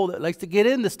soul that likes to get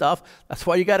into stuff. That's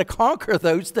why you got to conquer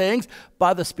those things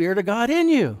by the Spirit of God in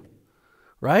you.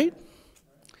 Right?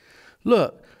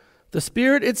 Look, the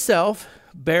Spirit itself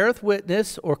beareth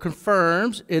witness or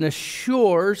confirms and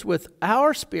assures with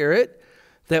our spirit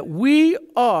that we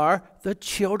are the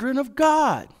children of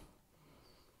God.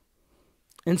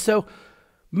 And so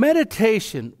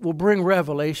meditation will bring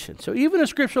revelation. So even a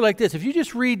scripture like this, if you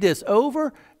just read this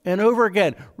over and over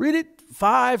again, read it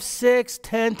 5, 6,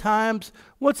 10 times,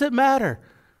 what's it matter?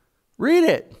 Read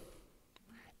it.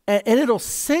 And it'll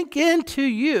sink into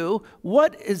you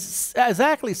what is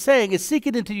exactly saying. It's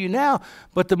sinking into you now,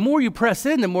 but the more you press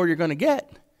in, the more you're going to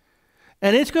get.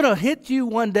 And it's going to hit you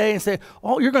one day and say,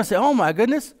 oh, you're going to say, oh my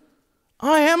goodness,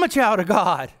 I am a child of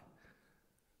God.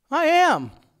 I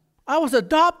am. I was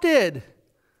adopted.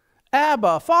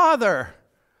 Abba, Father.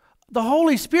 The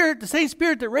Holy Spirit, the same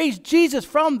Spirit that raised Jesus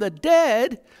from the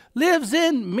dead, lives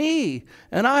in me.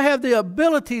 And I have the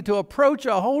ability to approach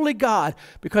a holy God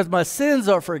because my sins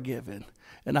are forgiven.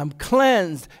 And I'm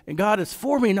cleansed. And God is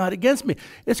for me, not against me.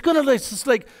 It's going to just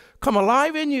like come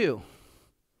alive in you.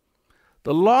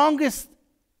 The longest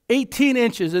 18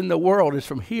 inches in the world is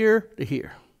from here to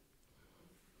here.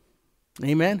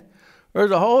 Amen?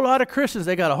 There's a whole lot of Christians.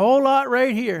 They got a whole lot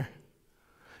right here.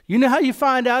 You know how you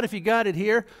find out if you got it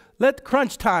here? Let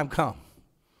crunch time come.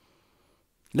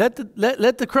 Let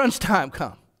the crunch time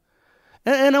come.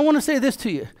 And I want to say this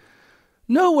to you.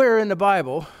 Nowhere in the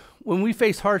Bible, when we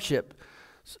face hardship,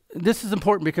 this is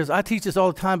important because I teach this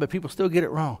all the time, but people still get it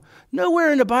wrong.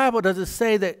 Nowhere in the Bible does it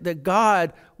say that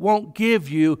God won't give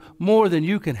you more than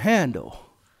you can handle.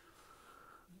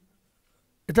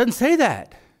 It doesn't say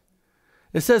that.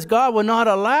 It says God will not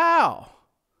allow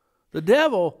the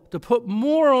devil to put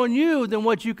more on you than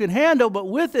what you can handle, but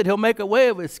with it, he'll make a way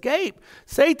of escape.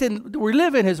 Satan, we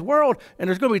live in his world, and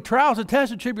there's going to be trials and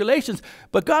tests and tribulations,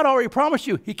 but God already promised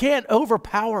you he can't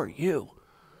overpower you.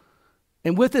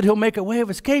 And with it, he'll make a way of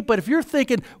escape. But if you're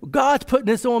thinking, God's putting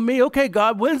this on me, okay,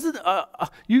 God, when's it?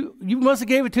 You must have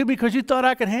gave it to me because you thought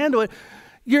I could handle it.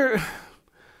 Your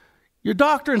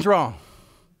doctrine's wrong.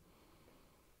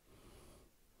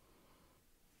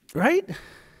 Right?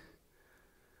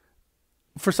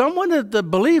 For someone to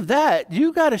believe that,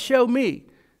 you got to show me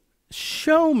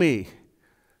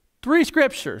 3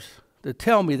 scriptures that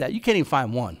tell me that. You can't even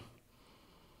find one.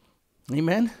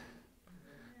 Amen?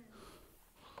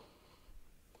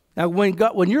 Now,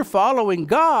 when you're following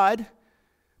God,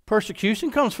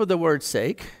 persecution comes for the word's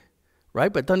sake,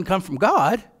 right? But it doesn't come from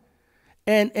God.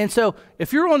 And so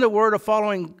if you're on the road of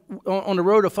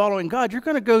following God, you're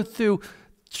going to go through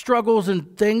struggles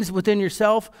and things within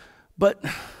yourself, but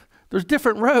there's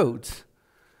different roads.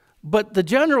 But the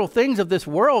general things of this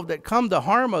world that come to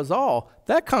harm us all,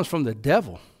 that comes from the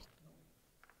devil.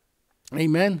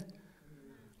 Amen?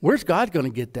 Where's God going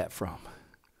to get that from?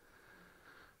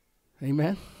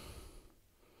 Amen?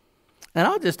 And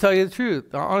I'll just tell you the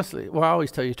truth, honestly. Well, I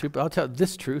always tell you the truth, but I'll tell you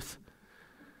this truth.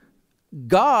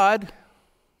 God,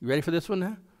 you ready for this one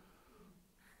now?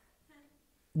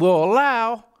 Will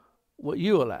allow what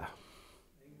you allow.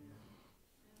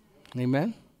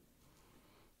 Amen?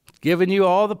 He's given you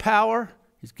all the power.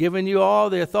 He's given you all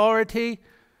the authority.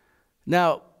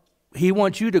 Now, he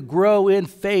wants you to grow in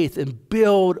faith and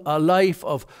build a life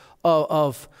of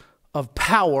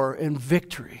power and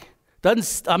victory.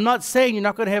 I'm not saying you're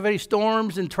not going to have any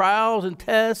storms and trials and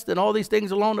tests and all these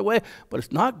things along the way, but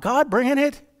it's not God bringing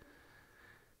it.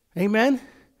 Amen?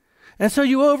 And so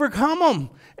you overcome them.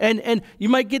 And you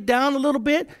might get down a little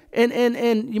bit,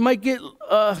 and you might get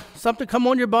something come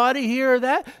on your body here or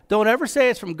that. Don't ever say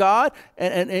it's from God,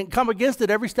 and come against it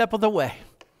every step of the way.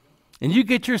 And you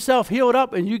get yourself healed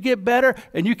up, and you get better,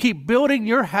 and you keep building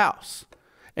your house,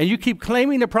 and you keep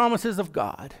claiming the promises of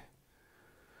God.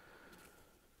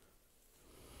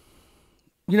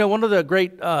 You know, one of the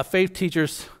great faith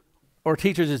teachers or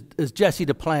teachers is Jesse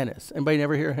Duplantis. Anybody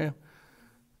never hear him?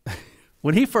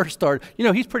 When he first started, you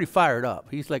know, he's pretty fired up.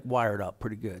 He's like wired up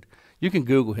pretty good. You can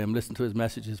Google him, listen to his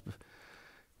messages.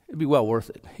 It'd be well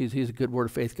worth it. He's a good Word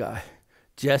of Faith guy.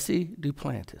 Jesse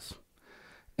Duplantis.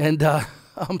 And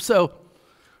so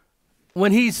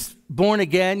when he's born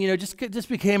again, you know, just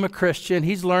became a Christian.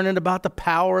 He's learning about the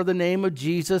power of the name of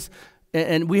Jesus.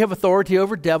 And we have authority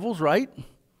over devils, right?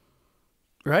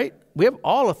 Right? We have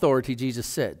all authority, Jesus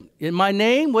said. In my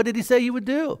name, what did he say you would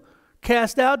do?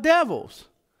 Cast out devils.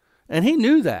 And he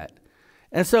knew that.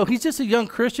 And so he's just a young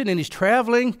Christian, and he's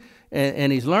traveling,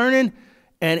 and he's learning.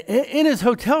 And in his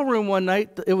hotel room one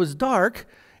night, it was dark,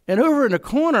 and over in the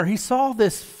corner, he saw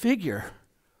this figure.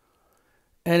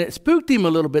 And it spooked him a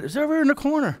little bit. It was over in the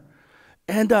corner.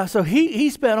 And so he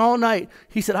spent all night,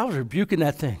 he said, I was rebuking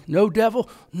that thing. No devil,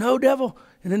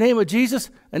 in the name of Jesus.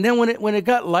 And then when it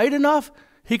got light enough,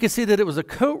 he could see that it was a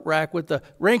coat rack with the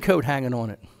raincoat hanging on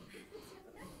it.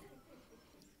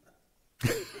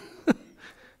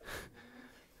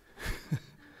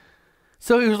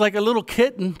 So he was like a little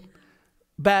kitten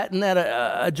batting at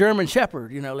a German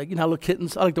Shepherd, you know, like, you know, little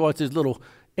kittens. I like to watch these little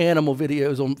animal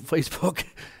videos on Facebook.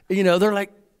 You know, they're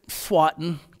like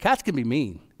swatting. Cats can be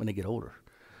mean when they get older.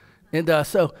 And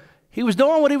so he was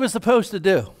doing what he was supposed to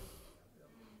do.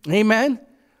 Amen?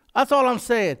 That's all I'm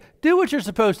saying. Do what you're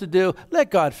supposed to do. Let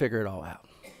God figure it all out.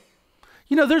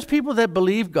 You know, there's people that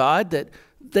believe God, that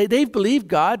they've believed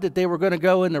God that they were going to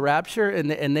go in the rapture,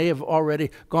 and they have already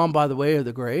gone by the way of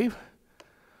the grave.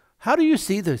 How do you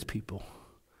see those people?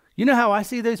 You know how I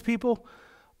see those people?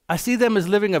 I see them as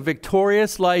living a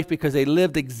victorious life because they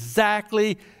lived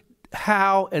exactly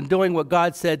how and doing what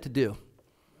God said to do.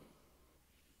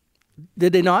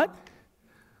 Did they not?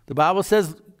 The Bible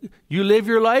says you live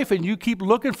your life and you keep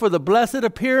looking for the blessed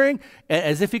appearing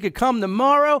as if he could come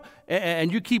tomorrow,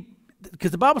 and you keep,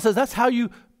 because the Bible says that's how you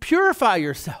purify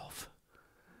yourself.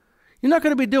 You're not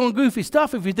going to be doing goofy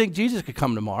stuff if you think Jesus could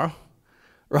come tomorrow,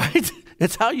 right?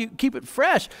 It's how you keep it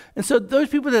fresh. And so those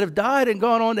people that have died and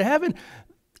gone on to heaven,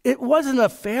 it wasn't a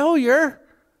failure.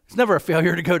 It's never a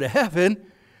failure to go to heaven.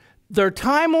 their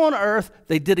time on earth,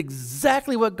 they did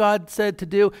exactly what God said to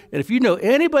do. And if you know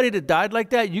anybody that died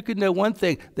like that, you can know one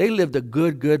thing. They lived a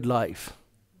good life.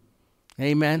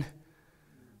 Amen.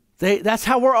 That's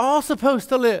how we're all supposed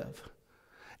to live.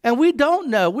 And we don't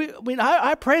know.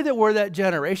 I pray that we're that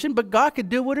generation, but God could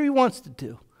do whatever he wants to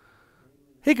do.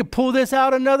 He could pull this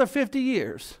out another 50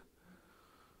 years.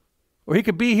 Or he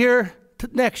could be here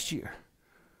next year.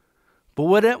 But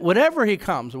whatever he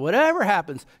comes, whatever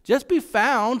happens, just be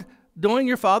found doing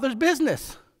your Father's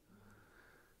business.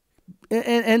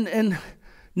 And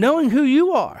knowing who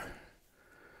you are.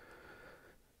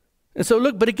 And so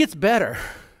look, but it gets better.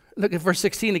 Look at verse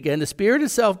 16 again. The Spirit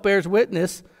itself bears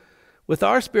witness with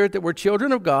our spirit that we're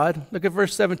children of God. Look at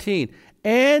verse 17.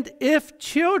 And if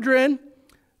children,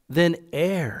 then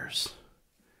heirs.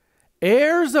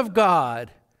 Heirs of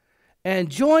God and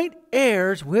joint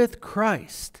heirs with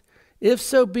Christ. If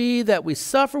so be that we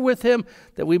suffer with him,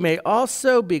 that we may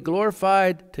also be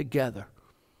glorified together.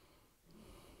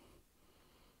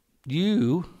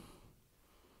 You,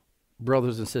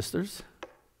 brothers and sisters,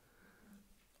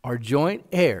 are joint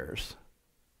heirs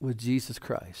with Jesus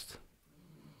Christ.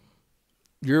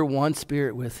 You're one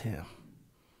spirit with him.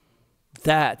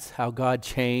 That's how God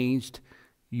changed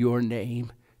your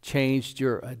name, changed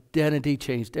your identity,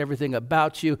 changed everything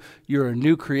about you. You're a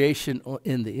new creation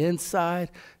in the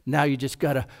inside. Now you just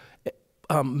got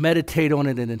to meditate on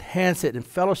it and enhance it and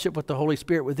fellowship with the Holy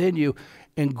Spirit within you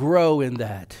and grow in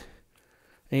that.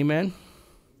 Amen?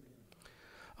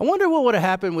 I wonder what would have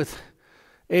happened with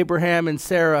Abraham and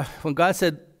Sarah when God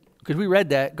said, because we read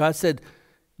that, God said,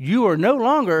 you are no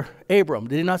longer Abram.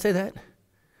 Did he not say that?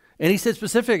 And he said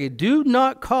specifically, do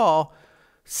not call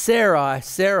Sarai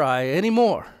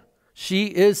anymore. She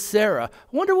is Sarah.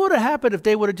 I wonder what would have happened if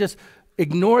they would have just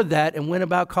ignored that and went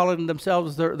about calling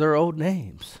themselves their old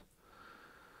names.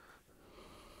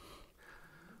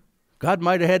 God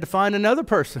might have had to find another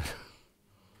person.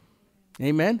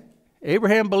 Amen.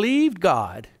 Abraham believed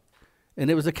God,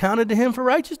 and it was accounted to him for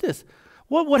righteousness.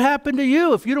 What would happen to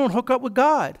you if you don't hook up with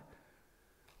God?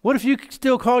 What if you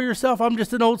still call yourself, I'm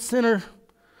just an old sinner,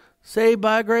 saved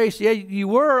by grace? Yeah, you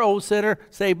were an old sinner,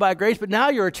 saved by grace, but now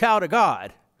you're a child of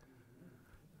God.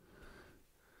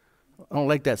 I don't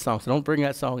like that song, so don't bring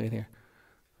that song in here.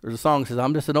 There's a song that says,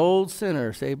 I'm just an old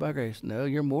sinner, saved by grace. No,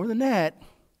 you're more than that.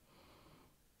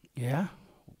 Yeah.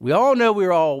 We all know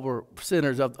were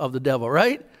sinners of the devil,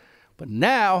 right? But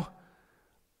now,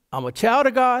 I'm a child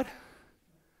of God.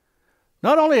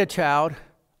 Not only a child,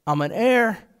 I'm an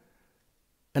heir.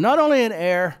 And not only an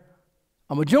heir,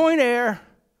 I'm a joint heir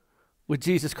with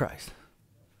Jesus Christ.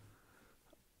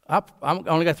 I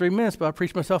only got 3 minutes, but I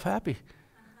preach myself happy.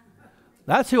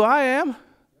 That's who I am.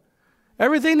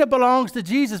 Everything that belongs to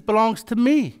Jesus belongs to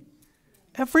me.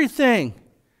 Everything.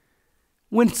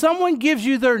 When someone gives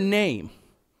you their name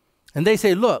and they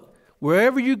say, look,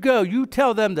 wherever you go, you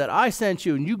tell them that I sent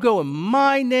you and you go in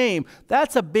my name,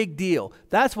 that's a big deal.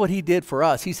 That's what he did for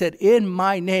us. He said, in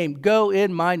my name, go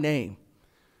in my name.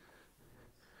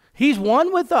 He's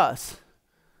one with us.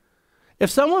 If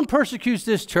someone persecutes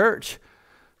this church,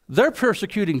 they're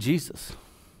persecuting Jesus.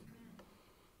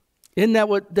 Isn't that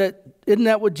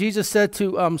what Jesus said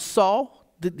to Saul?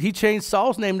 He changed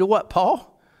Saul's name to what?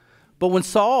 Paul? But when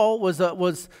Saul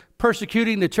was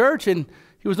persecuting the church and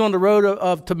he was on the road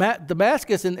of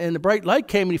Damascus and the bright light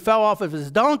came and he fell off of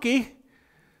his donkey,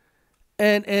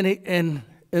 and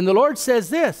the Lord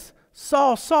says this,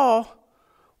 Saul, Saul,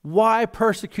 why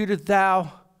persecutest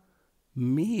thou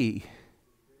me?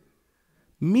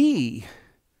 Me.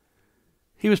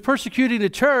 He was persecuting the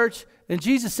church, and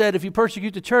Jesus said, if you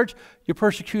persecute the church, you're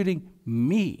persecuting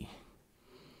me.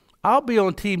 I'll be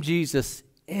on Team Jesus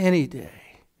any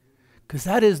day, because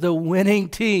that is the winning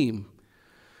team.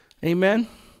 Amen?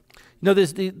 You know,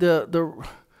 there's the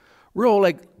real,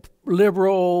 like,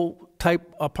 liberal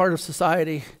type part of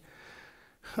society.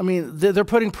 I mean, they're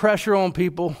putting pressure on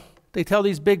people. They tell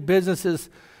these big businesses,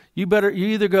 you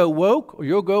either go woke or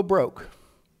you'll go broke.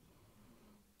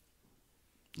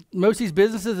 Most of these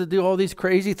businesses that do all these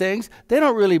crazy things, they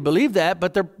don't really believe that,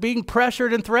 but they're being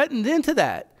pressured and threatened into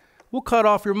that. We'll cut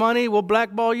off your money, we'll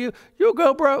blackball you, you'll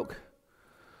go broke.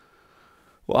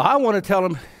 Well, I want to tell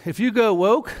them, if you go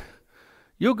woke,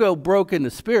 you'll go broke in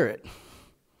the spirit.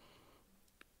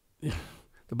 The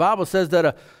Bible says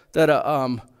that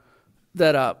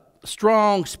a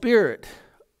strong spirit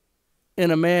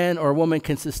in a man or a woman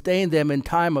can sustain them in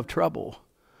time of trouble,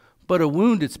 but a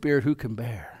wounded spirit who can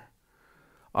bear?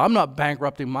 I'm not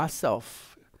bankrupting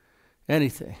myself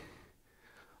anything.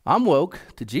 I'm woke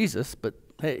to Jesus, but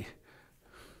hey,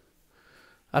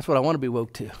 that's what I want to be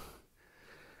woke to.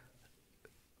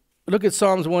 Look at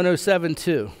Psalms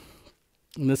 107:2.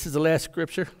 And this is the last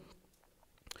scripture.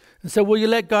 And so will you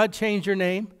let God change your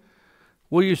name?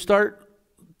 Will you start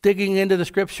digging into the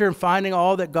scripture and finding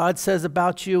all that God says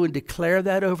about you and declare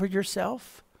that over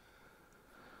yourself?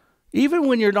 Even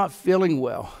when you're not feeling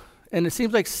well and it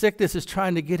seems like sickness is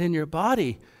trying to get in your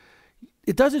body,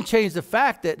 it doesn't change the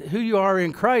fact that who you are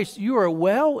in Christ, you are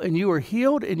well and you are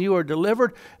healed and you are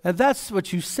delivered, and that's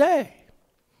what you say.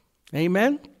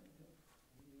 Amen?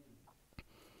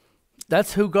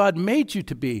 That's who God made you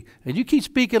to be. And you keep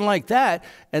speaking like that,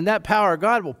 and that power of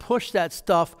God will push that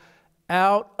stuff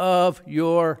out of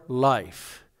your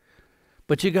life.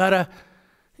 But you gotta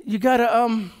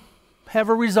have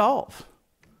a resolve.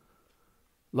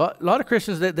 A lot of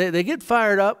Christians, they get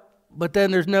fired up, but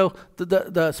then there's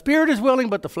the spirit is willing,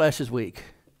 but the flesh is weak.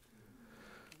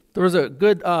 There was a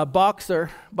good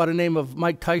boxer by the name of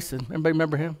Mike Tyson. Anybody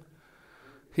remember him?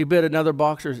 He bit another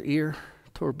boxer's ear,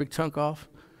 tore a big chunk off.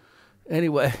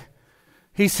 Anyway,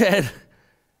 he said,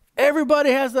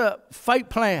 everybody has a fight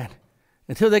plan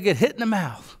until they get hit in the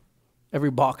mouth.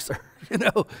 Every boxer,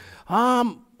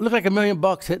 look like $1 million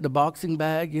hitting the boxing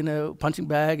bag, punching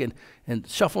bag and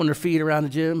shuffling their feet around the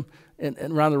gym and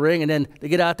around the ring. And then they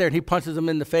get out there and he punches them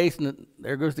in the face and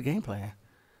there goes the game plan.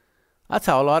 That's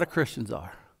how a lot of Christians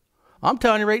are. I'm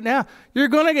telling you right now, you're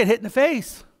going to get hit in the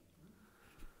face.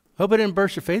 Hope it didn't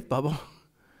burst your faith bubble.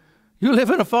 You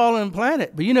live in a fallen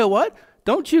planet. But you know what?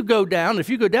 Don't you go down. If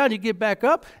you go down, you get back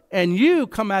up and you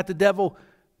come at the devil,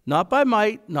 not by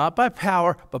might, not by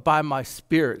power, but by my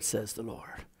spirit, says the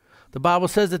Lord. The Bible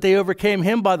says that they overcame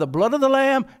him by the blood of the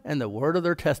Lamb and the word of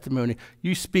their testimony.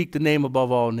 You speak the name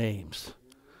above all names.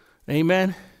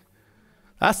 Amen?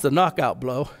 That's the knockout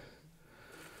blow.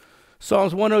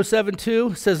 Psalms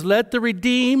 107:2 says, let the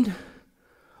redeemed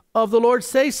of the Lord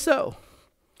say so,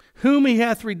 whom he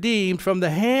hath redeemed from the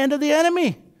hand of the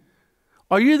enemy.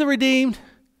 Are you the redeemed?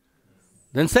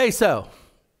 Then say so.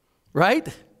 Right?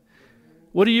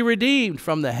 What are you redeemed?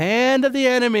 From the hand of the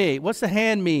enemy. What's the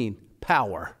hand mean?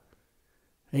 Power.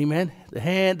 Amen. The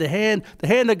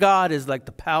hand of God is like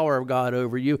the power of God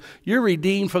over you. You're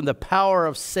redeemed from the power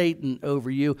of Satan over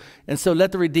you. And so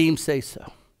let the redeemed say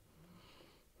so.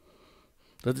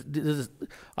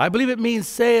 I believe it means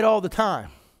say it all the time.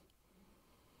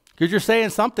 Because you're saying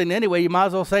something anyway, you might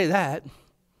as well say that.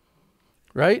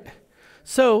 Right?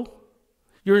 So,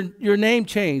 your name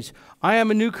changed. I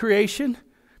am a new creation,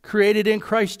 created in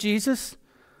Christ Jesus.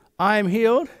 I am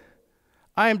healed.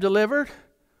 I am delivered.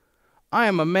 I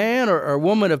am a man or a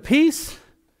woman of peace.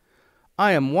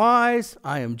 I am wise.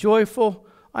 I am joyful.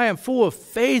 I am full of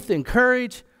faith and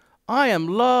courage. I am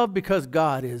loved because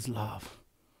God is love.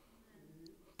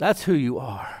 That's who you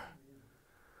are.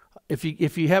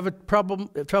 If you have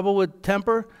trouble with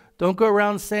temper, don't go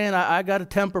around saying, I got a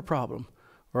temper problem,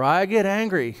 or I get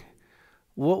angry.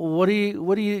 What are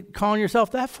you calling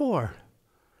yourself that for?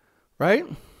 Right?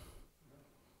 Is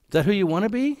that who you want to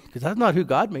be? Because that's not who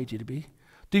God made you to be.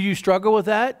 Do you struggle with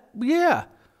that? Yeah.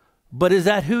 But is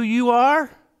that who you are?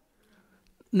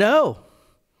 No.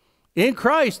 In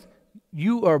Christ,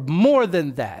 you are more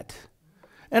than that.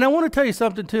 And I want to tell you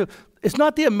something too. It's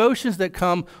not the emotions that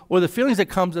come or the feelings that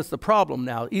comes that's the problem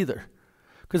now either.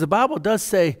 Because the Bible does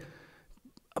say,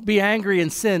 be angry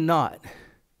and sin not.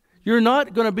 You're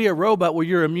not going to be a robot where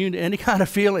you're immune to any kind of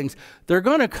feelings. They're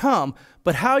going to come,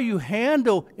 but how you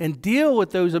handle and deal with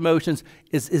those emotions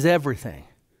is everything.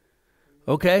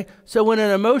 Okay? So when an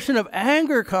emotion of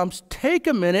anger comes, take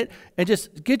a minute and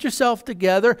just get yourself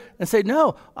together and say,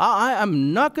 no,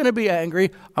 I'm not going to be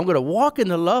angry. I'm going to walk in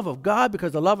the love of God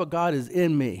because the love of God is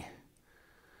in me.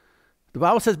 The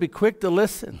Bible says be quick to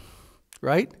listen,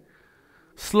 right?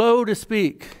 Slow to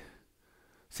speak.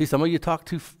 See, some of you talk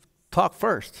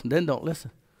first and then don't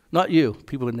listen. Not you,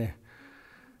 people in there,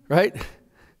 right?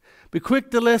 Be quick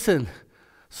to listen,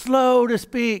 slow to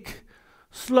speak,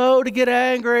 slow to get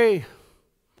angry.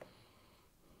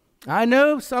 I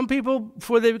know some people,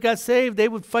 before they got saved, they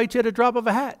would fight you at a drop of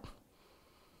a hat.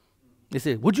 They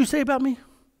said, what'd you say about me?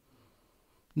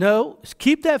 No,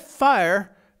 keep that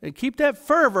fire and keep that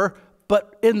fervor,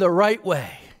 but in the right way.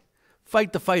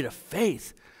 Fight the fight of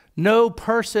faith. No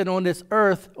person on this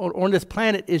earth, or on this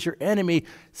planet, is your enemy.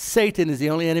 Satan is the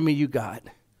only enemy you got.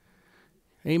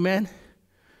 Amen?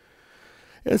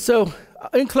 And so,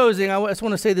 in closing, I just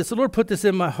want to say this. The Lord put this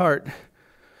in my heart.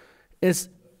 It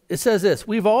says this: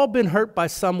 we've all been hurt by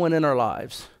someone in our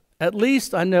lives. At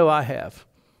least I know I have.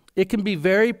 It can be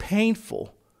very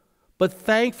painful, but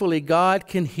thankfully God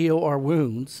can heal our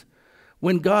wounds.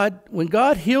 When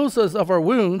God heals us of our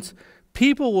wounds,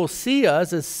 people will see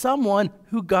us as someone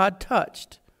who God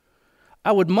touched.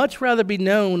 I would much rather be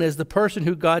known as the person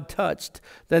who God touched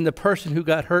than the person who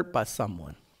got hurt by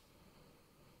someone.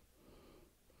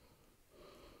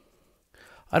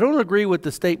 I don't agree with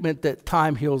the statement that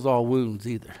time heals all wounds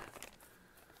either.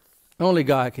 Only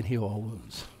God can heal all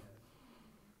wounds.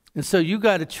 And so you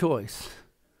got a choice.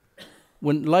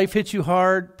 When life hits you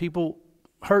hard, people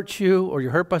hurt you, or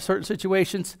you're hurt by certain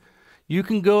situations, you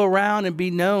can go around and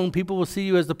be known. People will see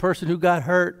you as the person who got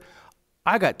hurt.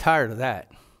 I got tired of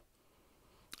that.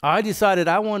 I decided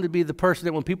I wanted to be the person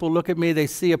that when people look at me, they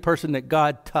see a person that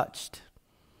God touched.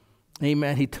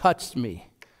 Amen. He touched me.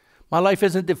 My life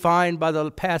isn't defined by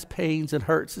the past pains and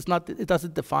hurts. It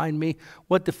doesn't define me.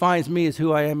 What defines me is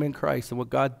who I am in Christ and what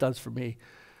God does for me.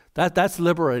 That's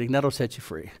liberating. That'll set you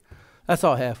free. That's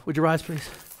all I have. Would you rise, please?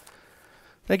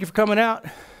 Thank you for coming out.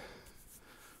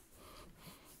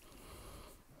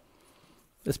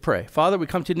 Let's pray. Father, we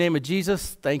come to you in the name of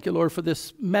Jesus. Thank you, Lord, for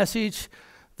this message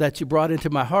that you brought into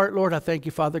my heart, Lord. I thank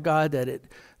you, Father God, that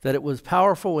it was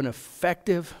powerful and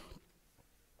effective.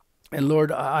 And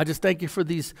Lord, I just thank you for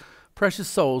these precious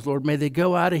souls, Lord. May they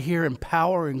go out of here in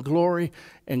power and glory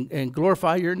and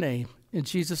glorify your name. In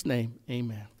Jesus' name,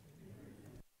 amen.